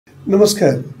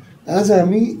नमस्कार। आज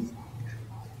हामी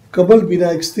कमल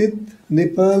विनायक स्थित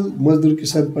नेपाल मजदुर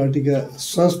किसान पार्टीका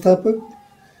संस्थापक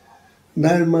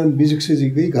नारायण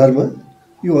बिजुक्सेजीकै घरमा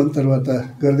यो अन्तर्वार्ता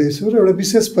गर्दैछौँ र एउटा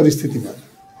विशेष परिस्थितिमा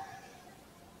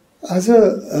आज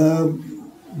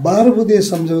 12 बुँदे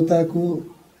सम्झौताको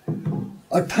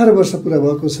 18 वर्ष पुरा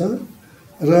भएको छ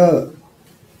र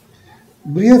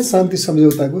बृहत शान्ति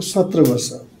सम्झौताको 17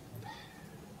 वर्ष।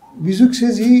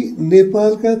 बिजुक्सेजी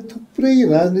नेपालका थुप्रै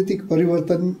राजनीतिक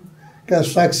परिवर्तनका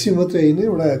साक्षी मात्रै होइन,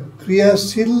 एउटा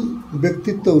क्रियाशील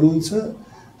व्यक्तित्व हुनुहुन्छ।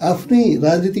 आफ्नै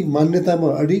राजनीतिक मान्यतामा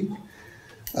अडिग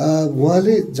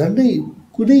उहाँले झन्डै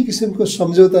कुनै किसिमको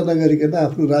सम्झौता नगरिकन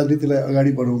आफ्नो राजनीतिलाई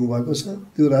अगाडि बढाउनु भएको छ।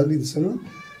 त्यो राजनीतिसँग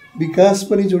विकास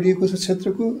पनि जोडिएको छ,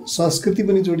 क्षेत्रको संस्कृति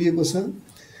पनि जोडिएको छ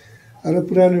र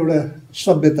पुरानो एउटा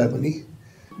सभ्यता पनि।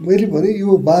 मैले भने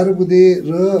यो 12 बुँदे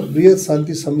र बृहत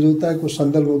शान्ति सम्झौताको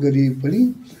सन्दर्भ गरी पनि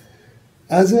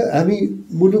आज हामी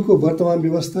मुलुकको वर्तमान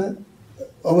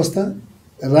अवस्था,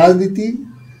 राजनीति,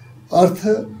 अर्थ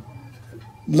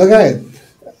लगायत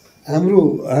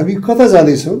हामी कता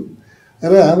जाँदैछौँ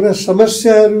र हाम्रा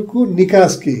समस्याहरूको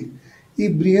निकास के, यी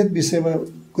बृहत विषयमा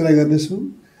कुरा गर्नेछौँ।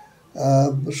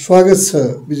 स्वागत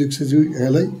छ बिजुक्सेज्यू,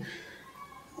 यहाँलाई।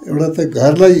 एउटा त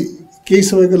घरलाई केही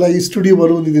समयको लागि स्टुडियो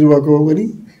बनाउनु दिनुभएको हो पनि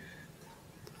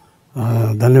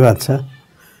धन्यवाद छ।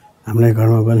 हामीलाई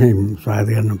घरमा पनि स्वागत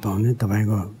गर्न पाउने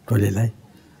तपाईँको टोलीलाई।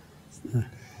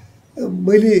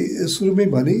 मैले सुरुमै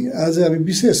भने आज हामी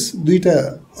विशेष दुईटा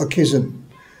अकेजन,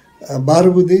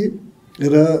 12 बुँदे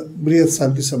र बृहत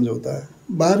शान्ति सम्झौता।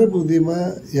 12 बुँदेमा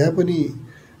यहाँ पनि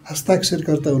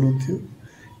हस्ताक्षरकर्ता हुनुहुन्थ्यो।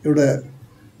 एउटा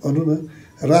भनौँ न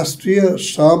राष्ट्रिय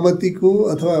सहमतिको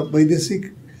अथवा वैदेशिक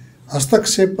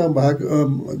हस्तक्षेपमा भाग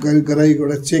गराइएको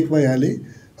एउटा चेकमा यहाँले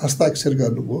हस्ताक्षर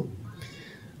गर्नुभयो।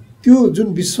 त्यो जुन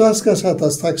विश्वासका साथ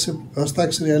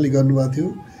हस्ताक्षर यहाँले गर्नुभएको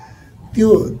थियो,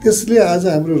 त्यसले आज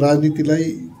हाम्रो राजनीतिलाई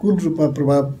कुन रूपमा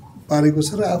प्रभाव पारेको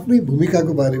छ र आफ्नै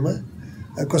भूमिकाको बारेमा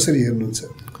कसरी हेर्नुहुन्छ?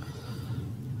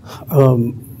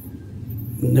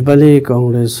 नेपाली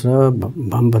काङ्ग्रेस र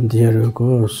वामपन्थीहरूको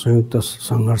संयुक्त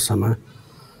सङ्घर्षमा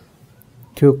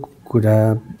त्यो कुरा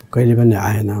कहिले पनि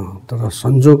आएन। तर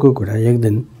संजोगको कुरा, एक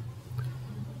दिन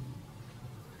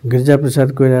गिरिजाप्रसाद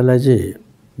कोइराला चाहिँ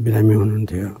बिरामी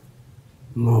हुनुहुन्थ्यो।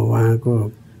 म उहाँको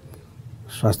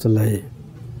स्वास्थ्यलाई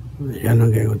हेर्न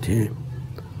गएको थिएँ।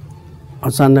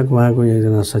 अचानक उहाँको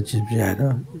एकजना सचिवजी आएर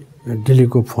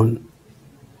दिल्लीको फोन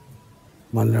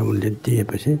भनेर उनले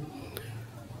दिएपछि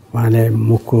उहाँले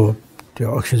मुखको त्यो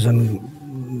अक्सिजन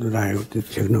राखेको त्यो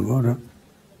छेक्नुभयो र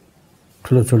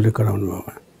ठुलो चोटले कराउनु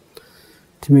भयो।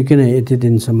 तिमी किन यति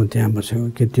दिनसम्म त्यहाँ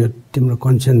बसेको, के त्यो तिम्रो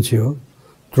कन्सेन्सी हो,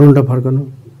 तुरुन्त फर्कनु,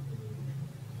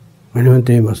 होइन भने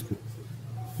त्यहीँ बस्नु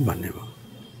भन्ने भयो।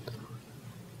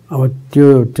 अब त्यो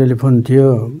टेलिफोन थियो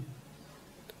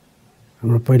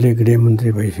हाम्रो पहिले गृहमन्त्री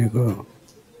भइसकेको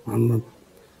हाम्रो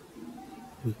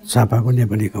झापाको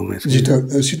नेपाली काङ्ग्रेस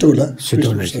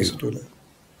सिटौलाजी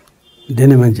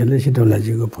दिने मान्छेले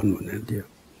सिटौलाजीको फोन भनेर दियो।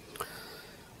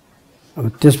 अब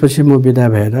त्यसपछि म बिदा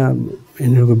भएर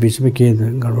यिनीहरूको बिचमा के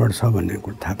गडबड छ भन्ने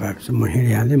कुरो थाहा पाएपछि म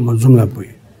हिँडिहालेँ। म जुम्ला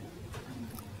पुगेँ।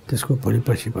 त्यसको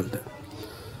पर्सिपल्ट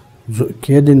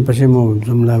केही दिनपछि म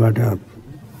जुम्लाबाट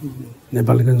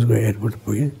नेपालगञ्जको एयरपोर्ट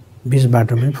पुगेँ। बिच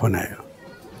बाटोमै फोन आयो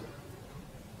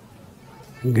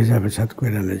गिरिजाप्रसाद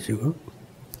कोइरालाजीको।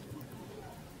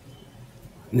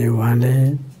 अनि उहाँले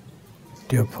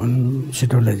त्यो फोन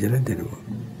सिटौलाजीलाई दिनुभयो।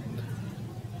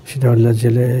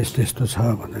 सिटौलाजीले यस्तो छ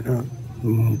भनेर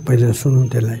पहिला सुनौँ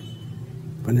त्यसलाई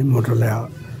पनि मोटरलाई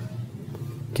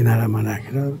किनारामा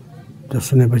राखेर त्यो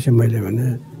सुनेपछि मैले भने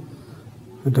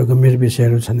त्यो गम्भीर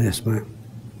विषयहरू छन् यसमा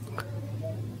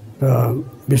र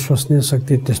विश्वसनीय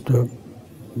शक्ति, त्यस्तो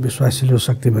विश्वासिलो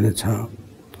शक्ति भने छ,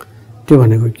 त्यो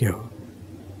भनेको के हो?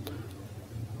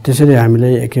 त्यसरी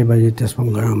हामीलाई 1 बजी त्यसमा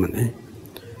गयौँ भने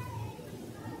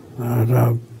र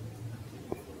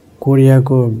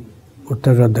कोरियाको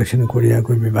उत्तर र दक्षिण कोरियाको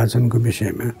विभाजनको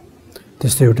विषयमा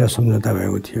त्यस्तै एउटा सम्झौता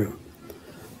भएको थियो।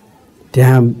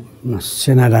 त्यहाँ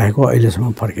सेना राखेको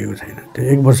अहिलेसम्म फर्केको छैन। त्यो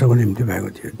 1 वर्षको निम्ति भएको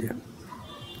थियो त्यो।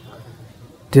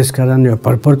 त्यसकारण यो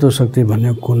परपर्दो शक्ति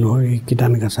भन्ने कुन हो, यी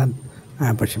किटानका साथ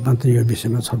आएपछि मात्र यो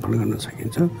विषयमा छलफल गर्न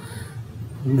सकिन्छ।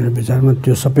 मेरो विचारमा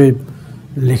त्यो सबै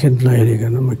लिखित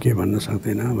नहेरिकन म के भन्न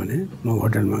सक्दिनँ भने म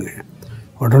होटलमा गएँ।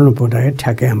 होटलमा पुग्दाखेरि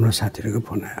ठ्याक्कै हाम्रो साथीहरूको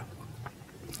फोन आयो।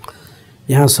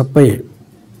 यहाँ सबै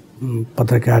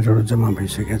पत्रकारहरू जम्मा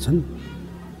भइसकेका छन्।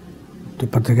 त्यो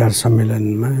पत्रकार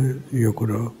सम्मेलनमा यो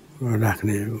कुरो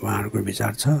राख्ने उहाँहरूको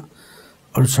विचार छ।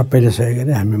 अरू सबैले सही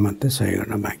गरे, हामी मात्रै सही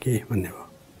गर्न बाँकी भन्ने भयो।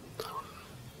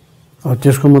 अब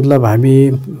त्यसको मतलब हामी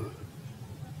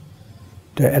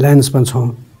त्यो एलायन्समा छौँ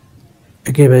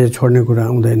एकै बजे छोड्ने कुरा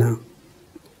आउँदैन,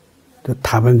 त्यो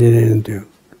थाहा पनि दिँदैन थियो।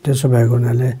 त्यसो भएको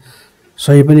हुनाले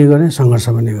सही पनि गर्ने, सङ्घर्ष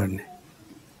पनि गर्ने,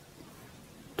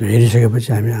 त्यो हेरिसकेपछि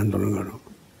हामी आन्दोलन गरौँ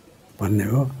भन्ने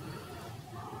हो।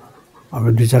 अब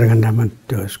 2-4 घन्टामा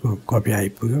त्यसको कपी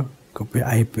आइपुग्यो। कपी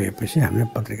आइपुगेपछि हामीले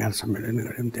पत्रकार सम्मेलन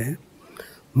गऱ्यौँ, त्यहाँ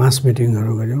मास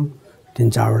मिटिङहरू गऱ्यौँ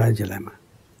 3-4वटा जिल्लामा।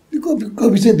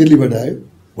 कपी चाहिँ दिल्लीबाट आयो?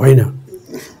 होइन,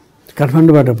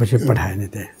 काठमाडौँबाट पछि पठायो नि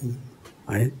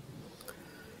त्यहाँ है।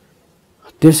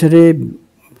 त्यसरी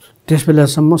त्यस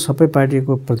बेलासम्म सबै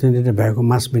पार्टीको प्रतिनिधि भएको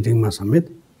मास मिटिङमा समेत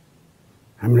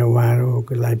हामीले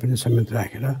उहाँहरूलाई पनि समेत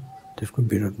राखेर त्यसको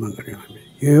विरोधमा गऱ्यौँ हामी।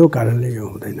 यो कारणले यो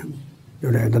हुँदैन,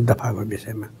 एउटा दफाको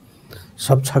विषयमा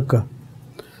सब छक्क।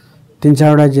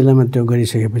 3-4वटा जिल्लामा त्यो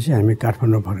गरिसकेपछि हामी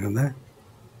काठमाडौँ फर्कँदा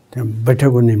त्यहाँ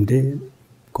बैठकको निम्ति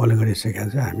कल गरिसकेका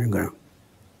छ, हामी गयौँ।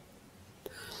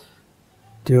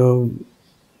 त्यो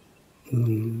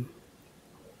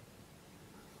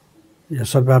यो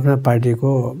सद्भावना पार्टीको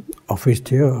अफिस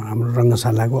थियो हाम्रो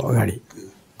रङ्गशालाको अगाडि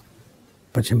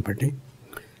पश्चिमपट्टि,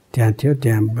 त्यहाँ थियो।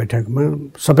 त्यहाँ बैठकमा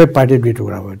सबै पार्टी 2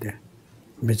 टुक्रा भयो त्यहाँ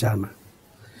विचारमा।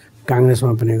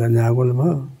 काङ्ग्रेसमा पनि गन्जागोल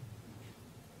भयो,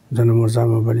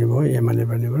 जनमोर्चामा पनि भयो, एमाले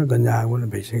पनि भयो। गन्जागोल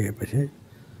भइसकेपछि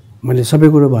मैले सबै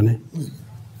कुरो भनेँ।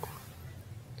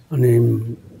 अनि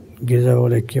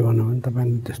गिरिजाबाबुले के भन्नु भने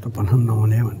तपाईँले त्यस्तो बनाउनु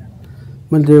नहुने भने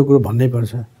मैले त यो कुरो भन्नै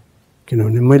पर्छ,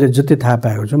 किनभने मैले जति थाहा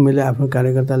पाएको छु मैले आफ्नो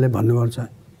कार्यकर्ताले भन्नुपर्छ।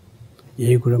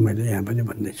 यही कुरो मैले यहाँ पनि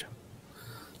भन्दैछु।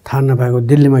 थाहा नपाएको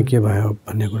दिल्लीमा के भयो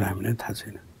भन्ने कुरा हामीलाई थाहा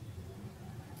छैन।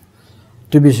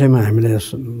 त्यो विषयमा हामीले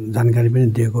जानकारी पनि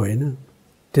दिएको होइन।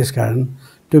 त्यसकारण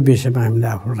त्यो विषयमा हामीले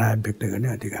आफ्नो राय व्यक्त गर्ने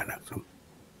अधिकार राख्छौँ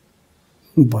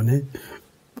भने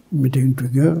मिटिङ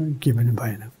टुक्यो, के पनि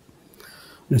भएन।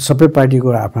 सबै पार्टीको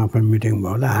आफ्नो आफ्नो मिटिङ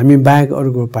भयो होला, हामी बाहेक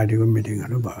अरूको पार्टीको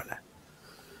मिटिङहरू भयो होला।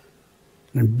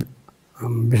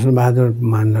 विष्णुबहादुर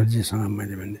मानलजीसँग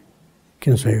मैले भने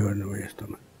किन सही गर्नुभयो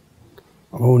यस्तोमा?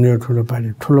 अब उनीहरू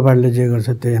ठुलो पार्टीले जे गर्छ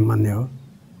त्यही मान्ने हो,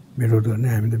 विरोध गर्ने,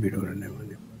 हामी त विरोध गर्ने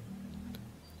भन्यो।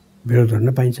 विरोध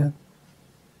गर्न पाइन्छ।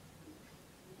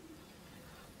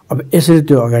 अब यसरी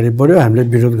त्यो अगाडि बढ्यो, हामीले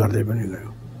विरोध गर्दै पनि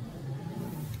गयौँ।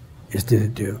 स्थिति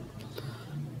त्यो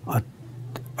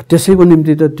त्यसैको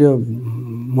निम्ति त त्यो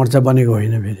मोर्चा बनेको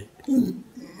होइन फेरि।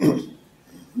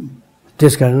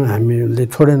 त्यसकारण हामीले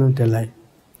छोडेनौँ त्यसलाई।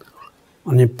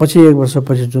 अनि पछि 1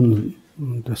 वर्षपछि जुन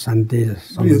त्यो शान्ति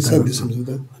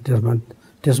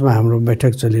त्यसमा हाम्रो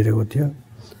बैठक चलिरहेको थियो,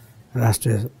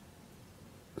 राष्ट्रिय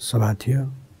सभा थियो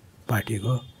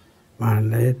पार्टीको।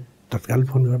 उहाँहरूले तत्काल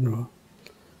फोन गर्नुभयो।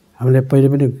 हामीले पहिले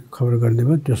पनि खबर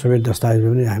गरिदिनुभयो। त्यो सबै दस्तावेज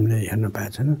पनि हामीले हेर्न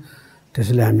पाएको छैन।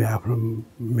 त्यसैले हामी आफ्नो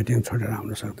मिटिङ छोडेर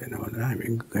आउन सक्दैन भनेर हामी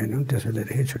गएनौँ।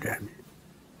 त्यसैलेदेखि छुट्यो हामी।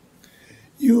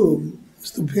 यो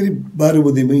यस्तो फेरि 12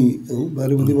 बुँदेमै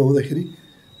आउँदाखेरि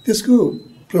त्यसको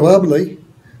प्रभावलाई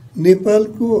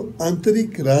नेपालको आन्तरिक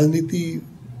राजनीतिलाई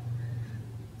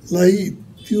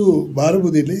त्यो 12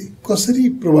 बुँदेले कसरी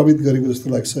प्रभावित गरेको जस्तो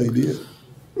लाग्छ अहिले?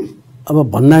 अब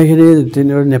भन्दाखेरि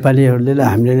तिनीहरू नेपालीहरूले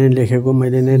हामीले नै लेखेको,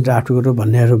 मैले नै ड्राफ्ट गरेँ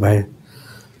भन्नेहरू भए।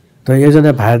 तर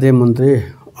एकजना भारतीय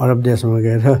मन्त्री अरब देशमा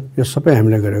गएर यो सबै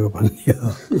हामीले गरेको भन्ने हो।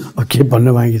 अब के भन्न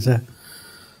बाँकी छ?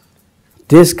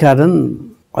 त्यसकारण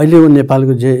अहिलेको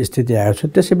नेपालको जे स्थिति आएको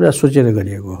छ त्यसै बेला सोचेर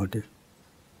गरिएको हो त्यो।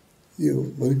 यो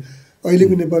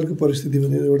अहिलेको नेपालको परिस्थिति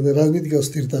भनेर एउटा राजनीतिक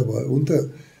अस्थिरता भयो। हुन त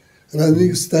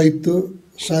राजनीतिक स्थायित्व,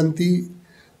 शान्ति,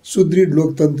 सुदृढ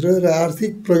लोकतन्त्र र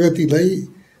आर्थिक प्रगतिलाई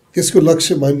त्यसको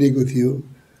लक्ष्य मानिएको थियो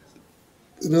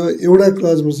र एउटा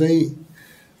क्लजमा चाहिँ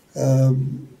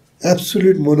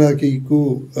एब्सोल्युट मोनार्कीको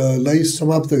लाई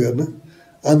समाप्त गर्न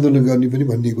आन्दोलन गर्ने पनि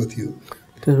भनिएको थियो।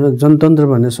 त्यसमा जनतन्त्र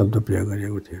भन्ने शब्द प्रयोग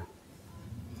गरिएको थियो।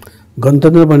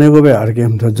 गणतन्त्र भनेको भए अर्कै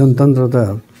हुन्छ। जनतन्त्र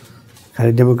त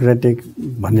खालि डेमोक्रेटिक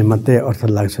भन्ने मात्रै अर्थ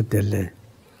लाग्छ त्यसले।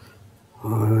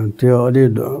 त्यो अलि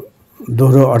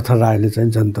दोहोरो अर्थ राखेर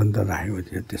चाहिँ जनतन्त्र राखेको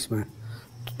थियो त्यसमा।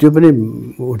 त्यो पनि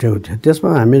उठेको थियो। त्यसमा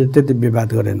हामीले त्यति विवाद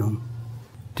गरेनौँ।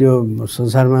 त्यो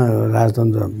संसारमा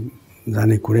राजतन्त्र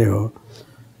जाने कुरै हो।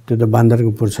 त्यो त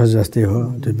बान्दरको पुर्छ जस्तै हो।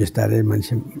 त्यो बिस्तारै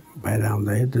मान्छे बाहिर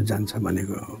आउँदाखेरि त्यो जान्छ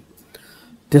भनेको हो।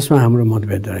 त्यसमा हाम्रो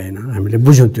मतभेद रहेन। हामीले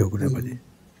बुझ्यौँ त्यो कुरा पनि,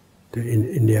 त्यो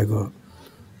इन्डियाको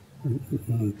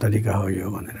तरिका हो यो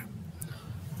भनेर।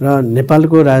 र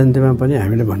नेपालको राजनीतिमा पनि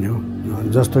हामीले भन्यौँ,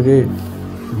 जस्तो कि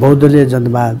बहुदलीय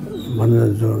जनवाद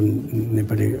भनेर जो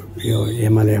नेपाली यो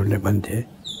एमालेहरूले भन्थे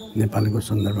नेपालको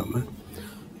सन्दर्भमा,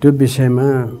 त्यो विषयमा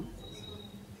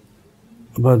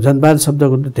अब जनवाद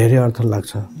शब्दको त धेरै अर्थ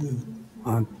लाग्छ।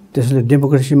 त्यसले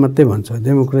डेमोक्रेसी मात्रै भन्छ।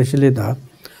 डेमोक्रेसीले त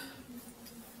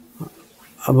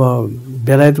अब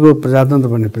बेलायतको प्रजातन्त्र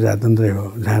भने प्रजातन्त्रै हो,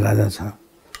 जहाँ राजा छ।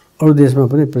 अरू देशमा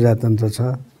पनि प्रजातन्त्र छ,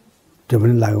 त्यो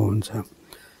पनि लागु हुन्छ।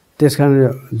 त्यस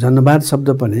कारण जनवाद शब्द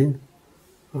पनि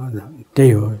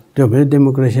त्यही हो, त्यो पनि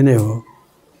डेमोक्रेसी नै हो।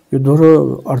 यो दोहोरो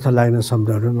अर्थ लाग्ने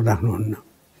शब्दहरू राख्नुहुन्न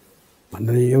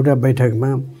भनेर एउटा बैठकमा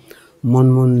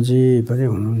मनमोहनजी पनि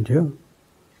हुनुहुन्थ्यो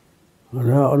र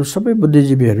अरू सबै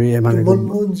बुद्धिजीवीहरू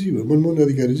मनमोहन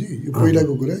अधिकारीजी यो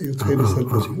पहिलाको कुरा, यो 6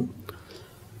 सालपछिको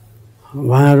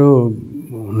उहाँहरू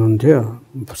हुनुहुन्थ्यो।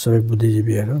 सबै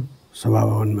बुद्धिजीवीहरू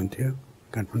सभाभवनमा थियो,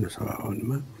 काठमाडौँ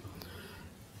सभाभवनमा।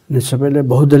 अनि सबैले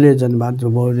बहुदलीय जनवाद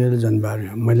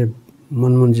मैले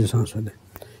मनमोहनजीसँग सोधेँ,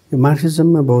 यो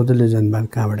मार्क्सिजममा बहुदलीय जनवाद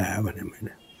कहाँबाट आयो भने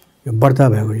मैले यो बढ्ता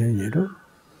भएको यिनीहरू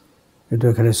यो त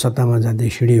खालि सत्तामा जाँदै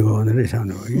सिँढी हो भनेर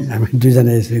रिसाउनु भयो कि हामी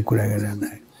दुईजना यसरी कुरा गरिरहँदा।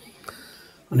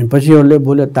 अनि पछि उसले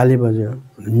बोल्यो, ताली बज्यो।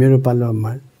 मेरो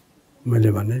पालोमा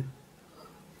मैले भने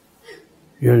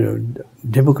यो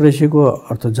डेमोक्रेसीको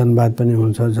अर्थ जनवाद पनि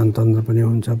हुन्छ, जनतन्त्र पनि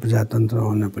हुन्छ, प्रजातन्त्र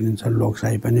हुन पनि हुन्छ,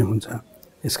 लोकशाही पनि हुन्छ।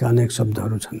 यसका अनेक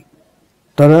शब्दहरू छन्।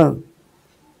 तर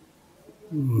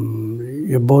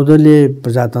यो बहुदलीय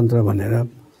प्रजातन्त्र भनेर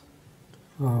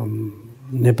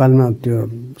नेपालमा त्यो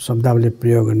शब्दावली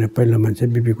प्रयोग गर्ने पहिलो मान्छे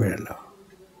बिपी कोइराला हो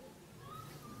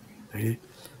है।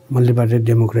 मल्लिबाटे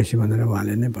डेमोक्रेसी भनेर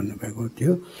उहाँले नै भन्नुभएको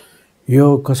थियो। यो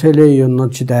कसैले यो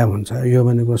नचिताए हुन्छ, यो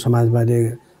भनेको समाजवादी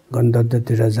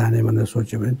गणतन्त्रतिर जाने भनेर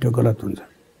सोच्यो भने त्यो गलत हुन्छ।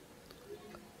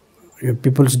 यो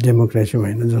पिपल्स डेमोक्रेसी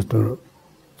होइन जस्तो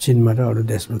चीनमा र अरू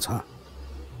देशमा छ।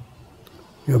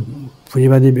 यो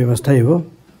पुँजीवादी व्यवस्थै हो,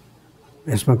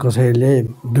 यसमा कसैले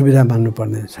दुविधा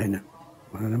मान्नुपर्ने छैन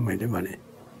भनेर मैले भने।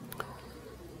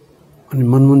 अनि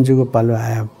मनमोहनजीको पालो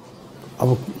आयो।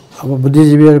 अब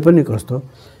बुद्धिजीवीहरू पनि कस्तो,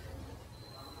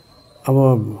 अब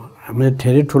हामीले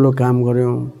धेरै ठुलो काम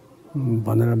गऱ्यौँ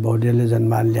भनेर बहुदलीय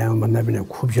जनवाद ल्यायौँ भन्दा पनि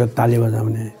खुबसो ताली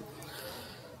बजाउने।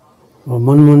 अब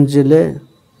मनमोहनजीले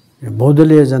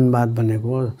बहुदलीय जनवाद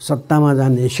भनेको सत्तामा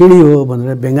जाने सिँढी हो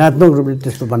भनेर व्यङ्ग्यात्मक रूपले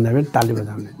त्यस्तो भन्दा पनि ताली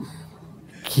बजाउने।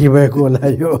 के भएको होला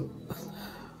यो?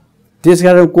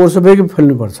 त्यसकारण कोर्सोबेकै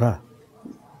फैल्नुपर्छ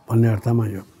भन्ने अर्थमा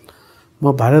यो। म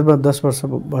भारतमा 10 वर्ष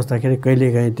बस्दाखेरि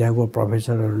कहिलेकाहीँ त्यहाँको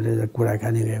प्रोफेसरहरूले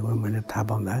कुराकानी गरेको मैले थाहा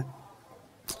पाउँदा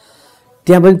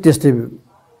त्यहाँ पनि त्यस्तै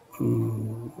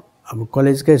अब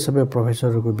कलेजकै सबै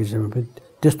प्रोफेसरहरूको विषयमा पनि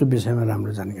त्यस्तो विषयमा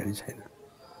राम्रो जानकारी छैन।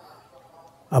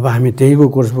 अब हामी त्यहीको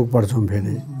कोर्सबुक पढ्छौँ,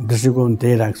 फेरि दृष्टिकोण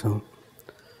त्यही राख्छौँ।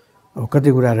 अब कति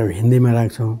कुराहरू हिन्दीमा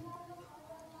राख्छौँ।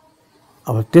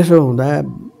 अब त्यसो हुँदा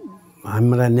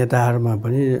हाम्रा नेताहरूमा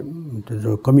पनि त्यो जो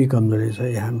कमी कमजोरी छ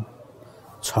यहाँ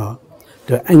छ।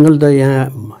 त्यो एङ्गल त यहाँ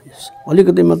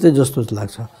अलिकति मात्रै जस्तो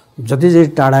लाग्छ। जति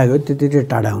चाहिँ टाढा गयो त्यति चाहिँ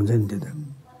टाढा हुन्छ नि।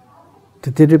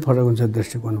 त्यति फरक हुन्छ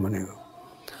दृष्टिकोण भनेको।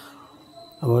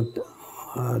 अब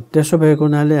त्यसो भएको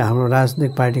हुनाले हाम्रो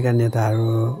राजनीतिक पार्टीका नेताहरू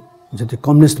जति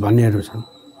कम्युनिस्ट भन्नेहरू छन्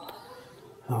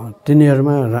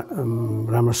तिनीहरूमा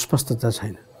राम्रो स्पष्टता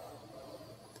छैन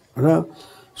र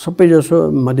सबैजसो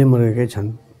मध्यमवर्गकै छन्।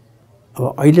 अब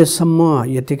अहिलेसम्म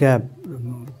यतिका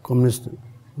कम्युनिस्ट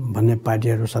भन्ने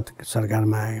पार्टीहरू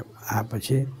सरकारमा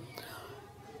आएपछि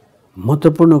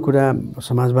महत्त्वपूर्ण कुरा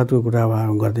समाजवादको कुरा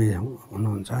उहाँ गर्दै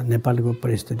हुनुहुन्छ। नेपालको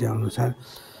परिस्थिति अनुसार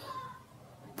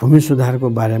भूमि सुधारको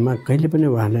बारेमा कहिले पनि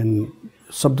उहाँले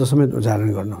शब्द समेत उच्चारण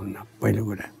गर्नुहुन्न, पहिलो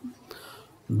कुरा।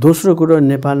 दोस्रो कुरो,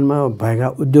 नेपालमा भएका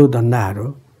उद्योग धन्दाहरू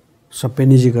सबै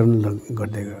निजीकरण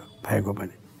गर्दै भएको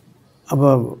पनि। अब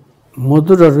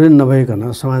मजदुरहरू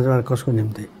नभइकन समाजवाद कसको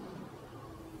निम्ति?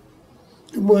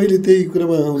 म अहिले त्यही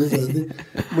कुरामा आउन चाहन्थेँ।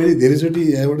 मैले धेरैचोटि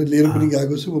यहाँबाट लिएर पनि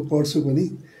गएको छु, म पढ्छु पनि,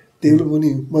 त्यही पनि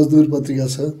मजदुर पत्रिका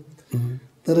छ।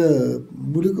 तर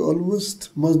मुलुक अलमोस्ट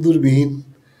मजदुरविहीन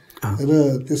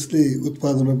र त्यसले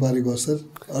उत्पादनमा पारेको असर,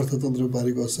 अर्थतन्त्रमा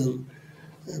पारेको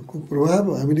असरको प्रभाव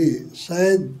हामीले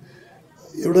सायद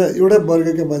एउटा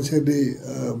वर्गका मान्छेहरूले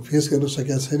फेस गर्न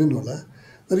सकेका छैनन् होला।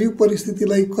 तर यो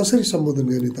परिस्थितिलाई कसरी सम्बोधन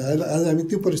गर्ने त? आज हामी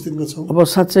त्यो परिस्थितिमा छौँ। अब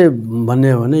साँच्चै भन्ने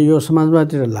हो भने यो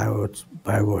समाजवादतिर लागु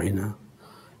भएको होइन,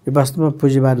 यो वास्तवमा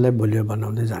पुँजीवादलाई बलियो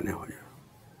बनाउँदै जाने हो।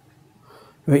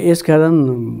 यसकारण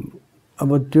अब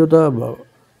त्यो त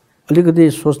अलिकति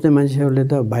सोच्ने मान्छेहरूले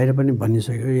त बाहिर पनि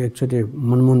भनिसक्यो। एकचोटि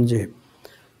मनमोहनजी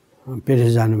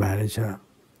पेरिस जानुभएको रहेछ,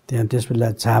 त्यहाँ त्यसबेला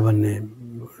चा भन्ने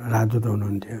राजदूत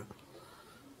हुनुहुन्थ्यो।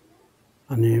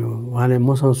 अनि उहाँले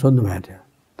मसँग सोध्नु भएको थियो,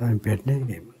 तपाईँ भेट्ने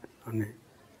कि? अनि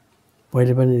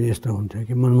पहिले पनि यस्तो हुन्थ्यो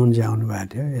कि मनमोहनजी आउनुभएको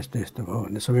थियो, यस्तो यस्तो भयो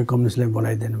भने सबै कम्युनिस्टलाई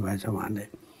बोलाइदिनु भएछ उहाँले।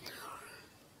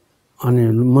 अनि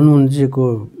मनमोहनजीको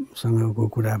सँगको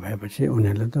कुरा भएपछि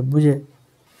उनीहरूले त बुझे।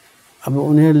 अब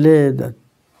उनीहरूले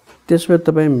त्यसमा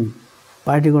तपाईँ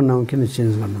पार्टीको नाम किन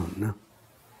चेन्ज गर्नुहुन्न?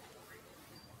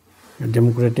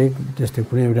 डेमोक्रेटिक त्यस्तै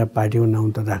कुनै एउटा पार्टीको नाम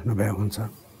त राख्नु भएको हुन्छ।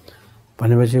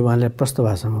 भनेपछि उहाँले प्रष्ट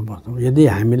भाषामा भन्नु यदि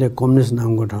हामीले कम्युनिस्ट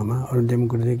नामको ठाउँमा अरू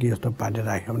डेमोक्रेटिक यस्तो पार्टी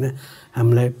राख्यो भने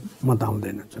हामीलाई मत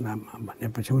आउँदैन चुनावमा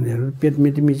भनेपछि उनीहरू पेट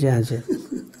मिटिमिची हाँसे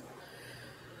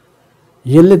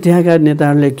यसले त्यहाँका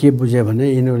नेताहरूले के बुझ्यो भने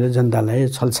यिनीहरूले जनतालाई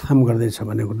छलछाम गर्दैछ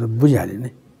भन्ने कुरो त बुझिहाल्यो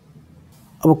नि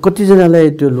अब कतिजनालाई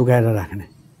त्यो लुकाएर राख्ने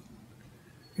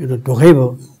यो त धोकै भयो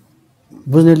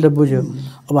बुझ्नेले त बुझ्यो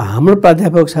अब हाम्रो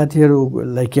प्राध्यापक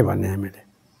साथीहरूलाई के भन्ने हामीले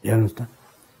हेर्नुहोस् त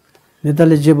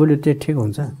नेताले जे बोल्यो त्यो ठिक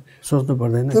हुन्छ सोच्नु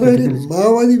पर्दैन तर अहिले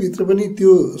माओवादीभित्र पनि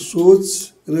त्यो सोच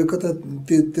र कता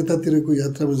त्यतातिरको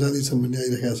यात्रामा जाँदैछन् भन्ने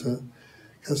आइरहेको छ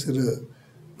खास गरेर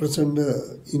प्रचण्ड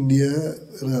इन्डिया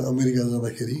र अमेरिका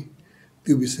जाँदाखेरि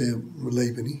त्यो विषयलाई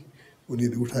पनि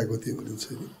उनीहरूले उठाएको थियो भनिन्छ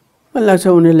मलाई लाग्छ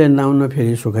उनीहरूले नाउँ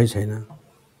फेरि सुखै छैन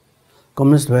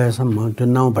कम्युनिस्ट भएसम्म त्यो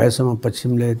नाउँ भएसम्म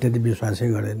पश्चिमले त्यति विश्वासै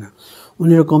गर्दैन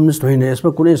उनीहरू कम्युनिस्ट होइन यसमा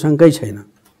कुनै शङ्कै छैन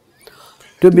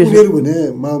त्यो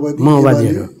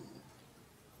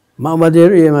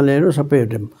माओवादीहरू एमालेहरू सबै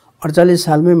 48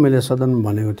 सालमै मैले सदन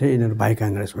भनेको थिएँ यिनीहरू भाइ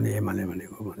काङ्ग्रेस भने एमाले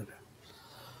भनेको भनेर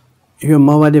यो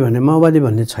माओवादी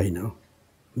भन्ने छैन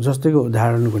जस्तैको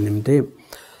उदाहरणको निम्ति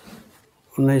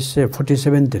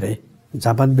 1947 तिरै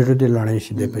जापान विरोधी लडाइँ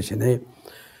सिधेपछि नै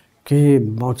केही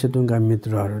माओ त्से-तुङका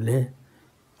मित्रहरूले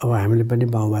अब हामीले पनि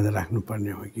माओवादी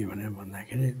राख्नुपर्ने हो कि भनेर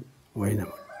भन्दाखेरि होइन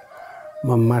म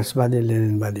मार्क्सवादी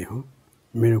लेनिनवादी हुँ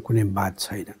मेरो कुनै बात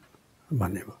छैन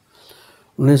भन्ने भयो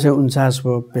 1949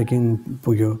 को पेकिङ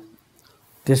पुग्यो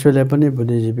त्यसबेला पनि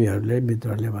बुद्धिजीवीहरूले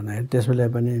मित्रहरूले भन्दाखेरि त्यसबेला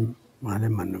पनि उहाँले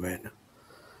मान्नु भएन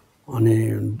अनि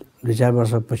 2-4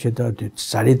 वर्षपछि त त्यो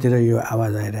चारैतिर यो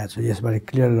आवाज आइरहेको छ यसबारे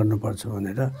क्लियर गर्नुपर्छ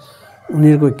भनेर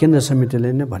उनीहरूको केन्द्र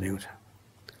समितिले नै भनेको छ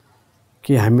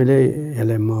कि हामीले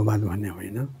यसलाई माओवाद भन्ने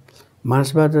होइन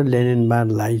मार्क्सवाद र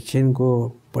लेनिनवादलाई चिनको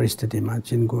परिस्थितिमा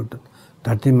चिनको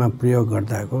धरतीमा प्रयोग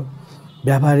गर्दाको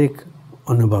व्यावहारिक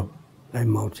अनुभवलाई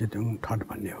माओ त्से-तुङ ठट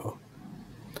भन्ने हो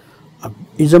अब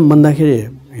इजम भन्दाखेरि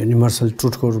युनिभर्सल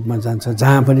ट्रुथको रूपमा जान्छ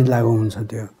जहाँ पनि लागू हुन्छ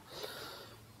त्यो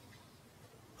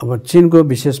अब चिनको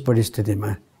विशेष परिस्थितिमा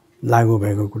लागू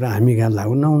भएको कुरा हामी कहाँ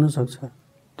लागू नहुन सक्छ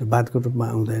त्यो बातको रूपमा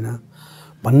आउँदैन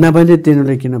भन्दा पनि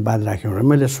तिनीहरूले किन बात राख्यो भने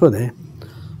मैले सोधेँ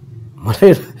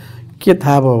मलाई के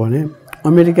थाहा भयो भने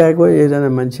अमेरिकाको एकजना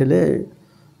मान्छेले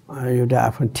एउटा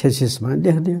आफ्नो थेसिसमा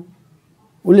लेखिदियो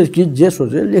उसले कि जे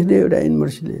सोच्यो लेखिदियो एउटा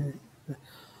युनिभर्सिटीले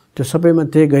त्यो सबैमा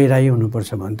त्यही गहिराई हुनुपर्छ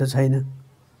भने त छैन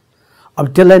अब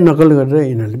त्यसलाई नकल गरेर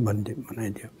यिनीहरूले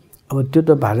बनाइदियो अब त्यो त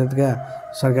भारतका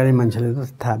सरकारी मान्छेले त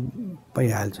थाहा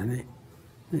पाइहाल्छ नै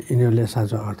यिनीहरूले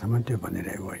साँचो अर्थमा त्यो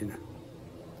भनिरहेको होइन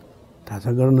थाहा छ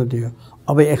गर्न दियो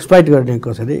अब एक्सप्लोइट गर्ने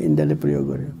कसरी इन्डियाले प्रयोग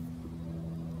गर्यो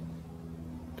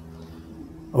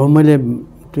अब मैले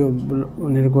त्यो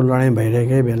उनीहरूको लडाइँ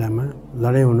भइरहेकै बेलामा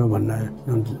लडाइँ हुनुभन्दा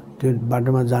त्यो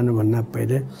बाटोमा जानुभन्दा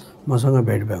पहिले मसँग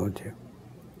भेट भएको थियो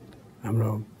हाम्रो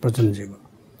प्रचण्डजीको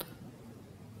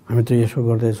हामी त यसो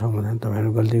गर्दैछौँ भने तपाईँहरू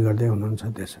गल्ती गर्दै हुनुहुन्छ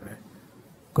त्यसो भए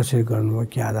कसरी गर्नुभयो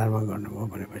के आधारमा गर्नुभयो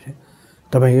भनेपछि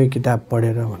तपाईँकै किताब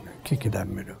पढेर भन्नु के किताब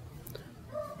मेरो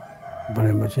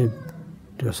भनेपछि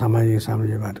त्यो सामाजिक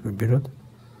साम्राज्यवादको विरोध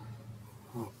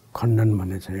खण्डन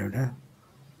भन्ने छ एउटा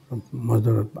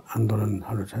मजदुर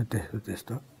आन्दोलनहरू छ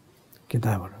त्यस्तो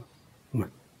किताबहरू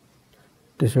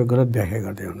त्यसो गलत व्याख्या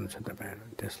गर्दै हुनुहुन्छ तपाईँहरू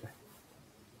त्यसलाई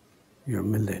यो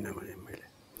मिल्दैन भने मैले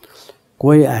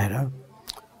कोही आएर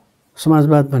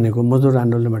समाजवाद भनेको मजदुर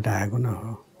आन्दोलनबाट आएको न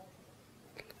हो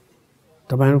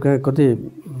तपाईँहरूका कति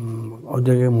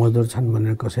औद्योगिक मजदुर छन्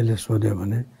भनेर कसैले सोध्यो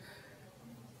भने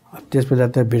त्यसबेला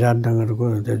त विराटनगरको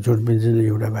त्यो जुट बिजुल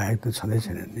एउटा बाहेक त छँदै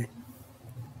छैन नि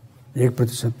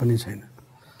 1% पनि छैन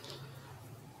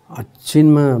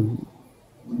चिनमा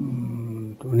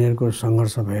उनीहरूको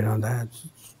सङ्घर्ष भइरहँदा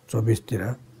 24तिर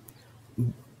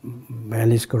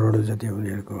 42 करोड जति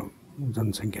उनीहरूको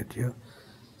जनसङ्ख्या थियो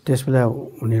त्यसबेला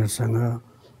उनीहरूसँग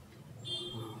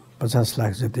 50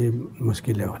 लाख जति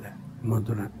मुस्किलले होला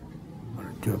मजदुर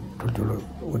त्यो ठुल्ठुलो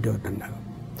उद्योग धन्दाको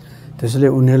त्यसैले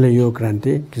उनीहरूले यो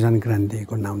क्रान्ति किसान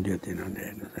क्रान्तिको नाम दियो तिनीहरूले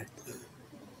हेर्नुहोस् है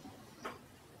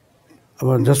अब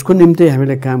जसको निम्ति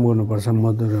हामीले काम गर्नुपर्छ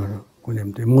मजदुरहरूको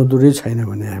निम्ति मजदुरै छैन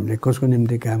भने हामीले कसको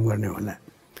निम्ति काम गर्ने होला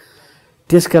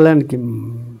त्यसका लागि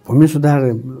भूमि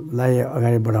सुधारलाई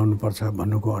अगाडि बढाउनुपर्छ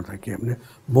भन्नुको अर्थ के भने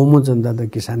बहुमत जनता त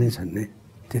किसानै छन् नि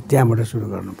त्यहाँबाट सुरु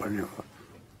गर्नुपर्ने हो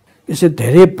यसै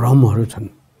धेरै भ्रमहरू छन्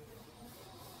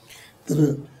तर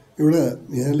एउटा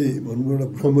यहाँले भन्नुभयो एउटा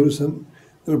भ्रमहरू छन्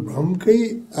तर भ्रमकै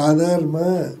आधारमा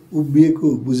उभिएको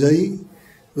बुझाइ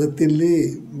र त्यसले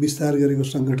विस्तार गरेको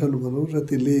सङ्गठन भनौँ र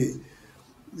त्यसले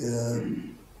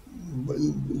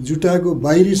जुटाएको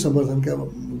बाहिरी समर्थनका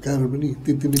कारण पनि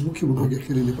त्यति मुख्य भूमिका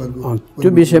खेले नेपालको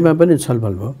त्यो विषयमा पनि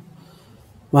छलफल भयो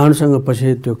उहाँहरूसँग पछि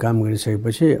त्यो काम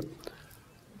गरिसकेपछि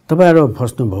तपाईँहरू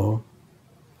फस्नुभयो।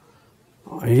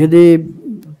 यदि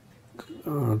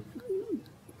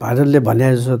भारतले भने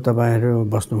जस्तो तपाईँहरू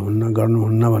बस्नुहुन्न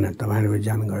गर्नुहुन्न भने तपाईँहरूको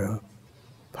ज्यान गयो,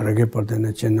 फरकै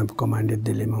पर्दैन। चेन अफ कमान्ड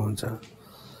दिल्लीमा हुन्छ,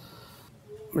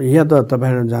 या त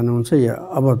तपाईँहरू जानुहुन्छ, या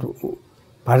अब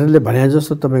भारतले भने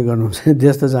जस्तो तपाईँ गर्नुहुन्छ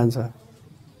देश त जान्छ।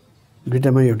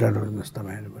 दुइटामा एउटा रोज्नुहोस्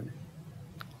तपाईँहरू पनि।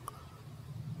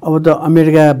 अब त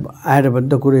अमेरिका आएर भने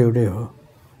त कुरो एउटै हो।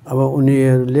 अब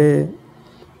उनीहरूले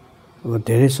अब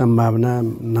धेरै सम्भावना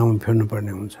नाउँ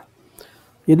फेर्नुपर्ने हुन्छ।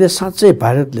 यदि साँच्चै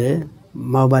भारतले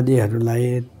माओवादीहरूलाई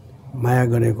माया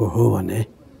गरेको हो भने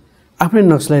आफ्नै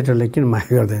नक्सलाइटहरूलाई किन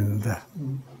माया गर्दैन त,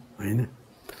 होइन?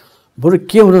 बरु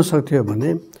के हुन सक्थ्यो भने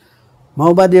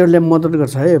माओवादीहरूले मद्दत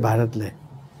गर्छ है भारतले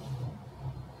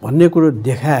भन्ने कुरो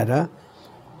देखाएर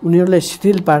उनीहरूलाई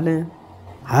शिथिल पार्ने,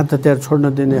 हात हतियार छोड्न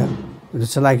दिने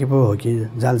चलाकी पो हो कि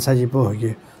जालसाजी पो हो कि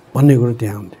भन्ने कुरो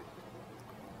त्यहाँ हुन्थ्यो।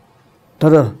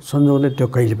 तर संजोगले त्यो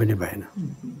कहिले पनि भएन।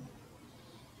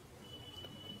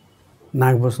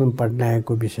 नागभूषण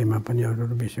पटनायकको विषयमा पनि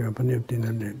अरू विषयमा पनि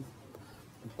तिनीहरूले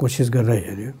कोसिस गरेर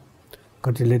हेऱ्यो,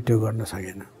 कतिले त्यो गर्न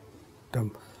सकेन। त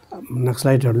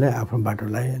नक्सलाइटहरूले आफ्नो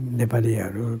बाटोलाई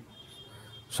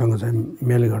नेपालीहरूसँग चाहिँ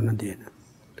मेल गर्न दिएन।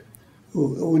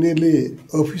 उनीहरूले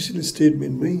अफिसियल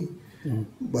स्टेटमेन्टमै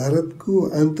भारतको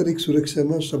आन्तरिक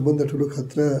सुरक्षामा सबभन्दा ठुलो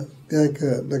खतरा त्यहाँका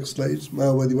नक्सलाइट्स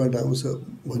माओवादीबाट आउँछ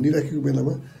भनिराखेको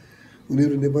बेलामा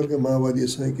उनीहरू नेपालका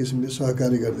माओवादीसँग किसिमले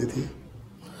सहकार्य गर्दै थिए।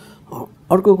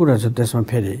 अर्को कुरा छ त्यसमा,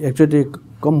 फेरि एकचोटि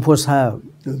कम्फोसा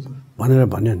भनेर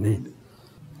भन्यो नि,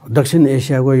 दक्षिण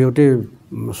एसियाको एउटै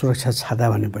सुरक्षा छाता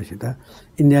भनेपछि त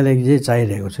इन्डियालाई जे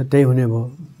चाहिरहेको छ त्यही हुने भयो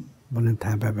भनेर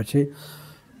थाहा पाएपछि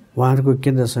उहाँहरूको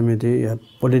केन्द्र समिति या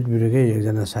पोलिट ब्युरोकै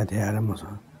एकजना साथी आएर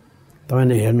मसँग,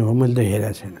 तपाईँले हेर्नु हो, मैले त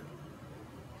हेरेको छैन,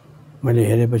 मैले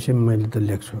हेरेपछि मैले त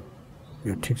लेख्छु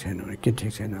यो ठिक छैन भने के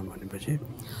ठिक छैन भनेपछि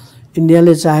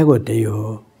इन्डियाले चाहेको त्यही हो,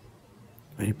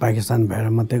 पाकिस्तान भएर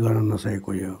मात्रै गर्न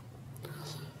नसकेको यो।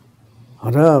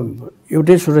 र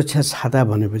एउटै सुरक्षा छाता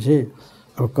भनेपछि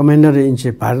अब कमान्डर इन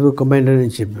चिफ, भारतको कमान्डर इन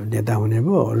चिफ नेता हुने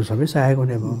भयो, अरू सबै सहायक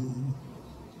हुने भयो,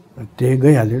 त्यही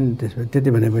गइहाल्यो नि। त्यसपछि त्यति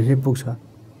भनेपछि पुग्छ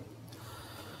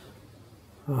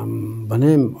भने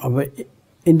अब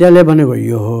इन्डियाले भनेको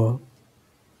यो हो,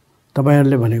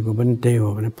 तपाईँहरूले भनेको पनि त्यही हो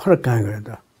भने फरक कहाँ गयो त?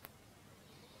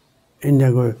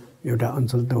 इन्डियाको एउटा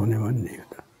अञ्चल त हुने भयो नि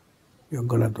त, यो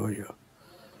गलत हो। यो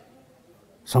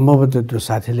सम्भवतः त्यो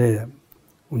साथीले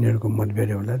उनीहरूको मतभेद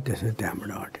होला, त्यसरी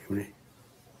त्यहाँबाट हट्यो भने।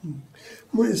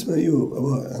 म यसमा यो अब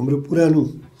हाम्रो पुरानो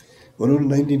भनौँ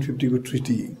न 1950 को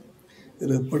ट्रिटी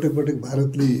र पटक पटक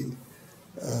भारतले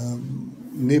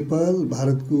नेपाल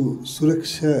भारतको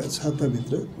सुरक्षा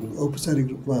छाताभित्र औपचारिक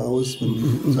रूपमा आओस्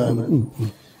भन्ने चाहना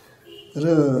र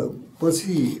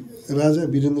पछि राजा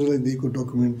वीरेन्द्रलाई दिएको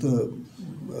डकुमेन्ट त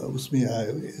उसमै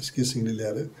आयो, एसके सिंहले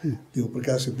ल्याएर त्यो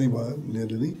प्रकाशित नै भयो।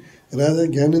 उनीहरूले नै राजा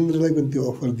ज्ञानेन्द्रलाई पनि त्यो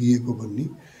अफर दिएको भन्ने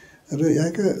र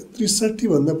यहाँका 63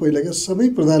 भन्दा पहिलाका सबै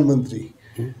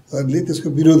प्रधानमन्त्रीहरूले त्यसको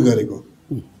विरोध गरेको।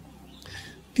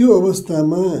 त्यो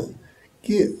अवस्थामा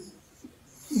के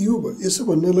यो यसो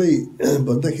भन्नलाई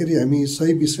भन्दाखेरि हामी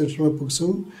सही विश्लेषणमा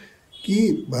पुग्छौँ कि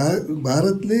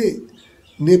भारतले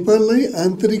नेपाललाई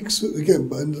आन्तरिक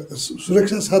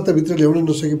सुरक्षा छाताभित्र ल्याउन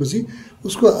नसकेपछि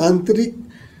उसको आन्तरिक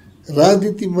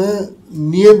राजनीतिमा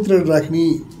नियन्त्रण राख्ने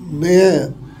नयाँ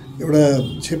एउटा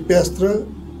क्षेप्यास्त्र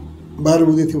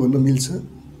बारबुदे थियो भन्न मिल्छ।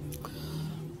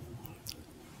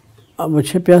 अब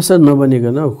क्षेप्यास्त्र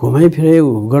नबनिकन घुमाइफिराइ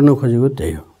गर्न खोजेको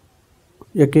त्यही हो,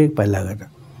 एक एक पाइला गरेर।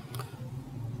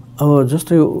 अब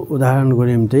जस्तै उदाहरणको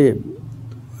निम्ति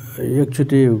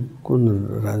एकचोटि कुन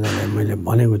राजालाई मैले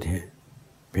भनेको थिएँ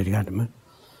भेटघाटमा,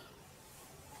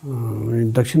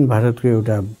 दक्षिण भारतको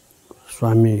एउटा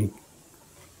स्वामी,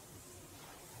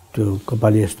 त्यो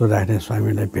कपाली यस्तो राख्ने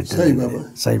स्वामीलाई भेट्न,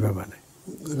 साई बाबालाई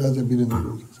राजा वीरेन्द्र,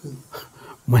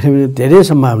 मैले पनि धेरै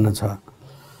सम्भावना छ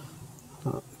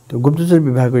त्यो गुप्तचर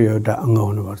विभागको एउटा अङ्ग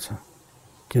हुनुपर्छ,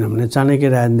 किनभने चाणक्य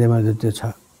राजनीतिमा त्यो छ,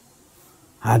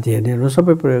 हात हेर्नेहरू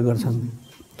सबै प्रयोग गर्छन्।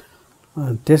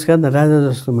 त्यस कारण राजा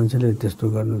जस्तो मान्छेले त्यस्तो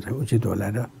गर्नु चाहिँ उचित होला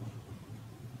र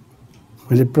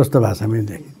मैले प्रष्ट भाषामै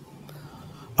देखेँ।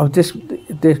 अब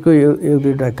त्यसको एक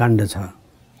दुईवटा काण्ड छ,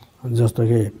 जस्तो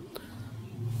कि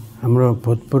हाम्रो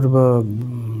भूतपूर्व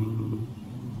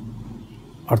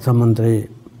अर्थमन्त्री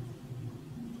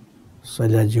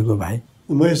शैलाजीको भाइ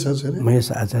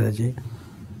महेश आचार्यजी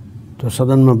त्यो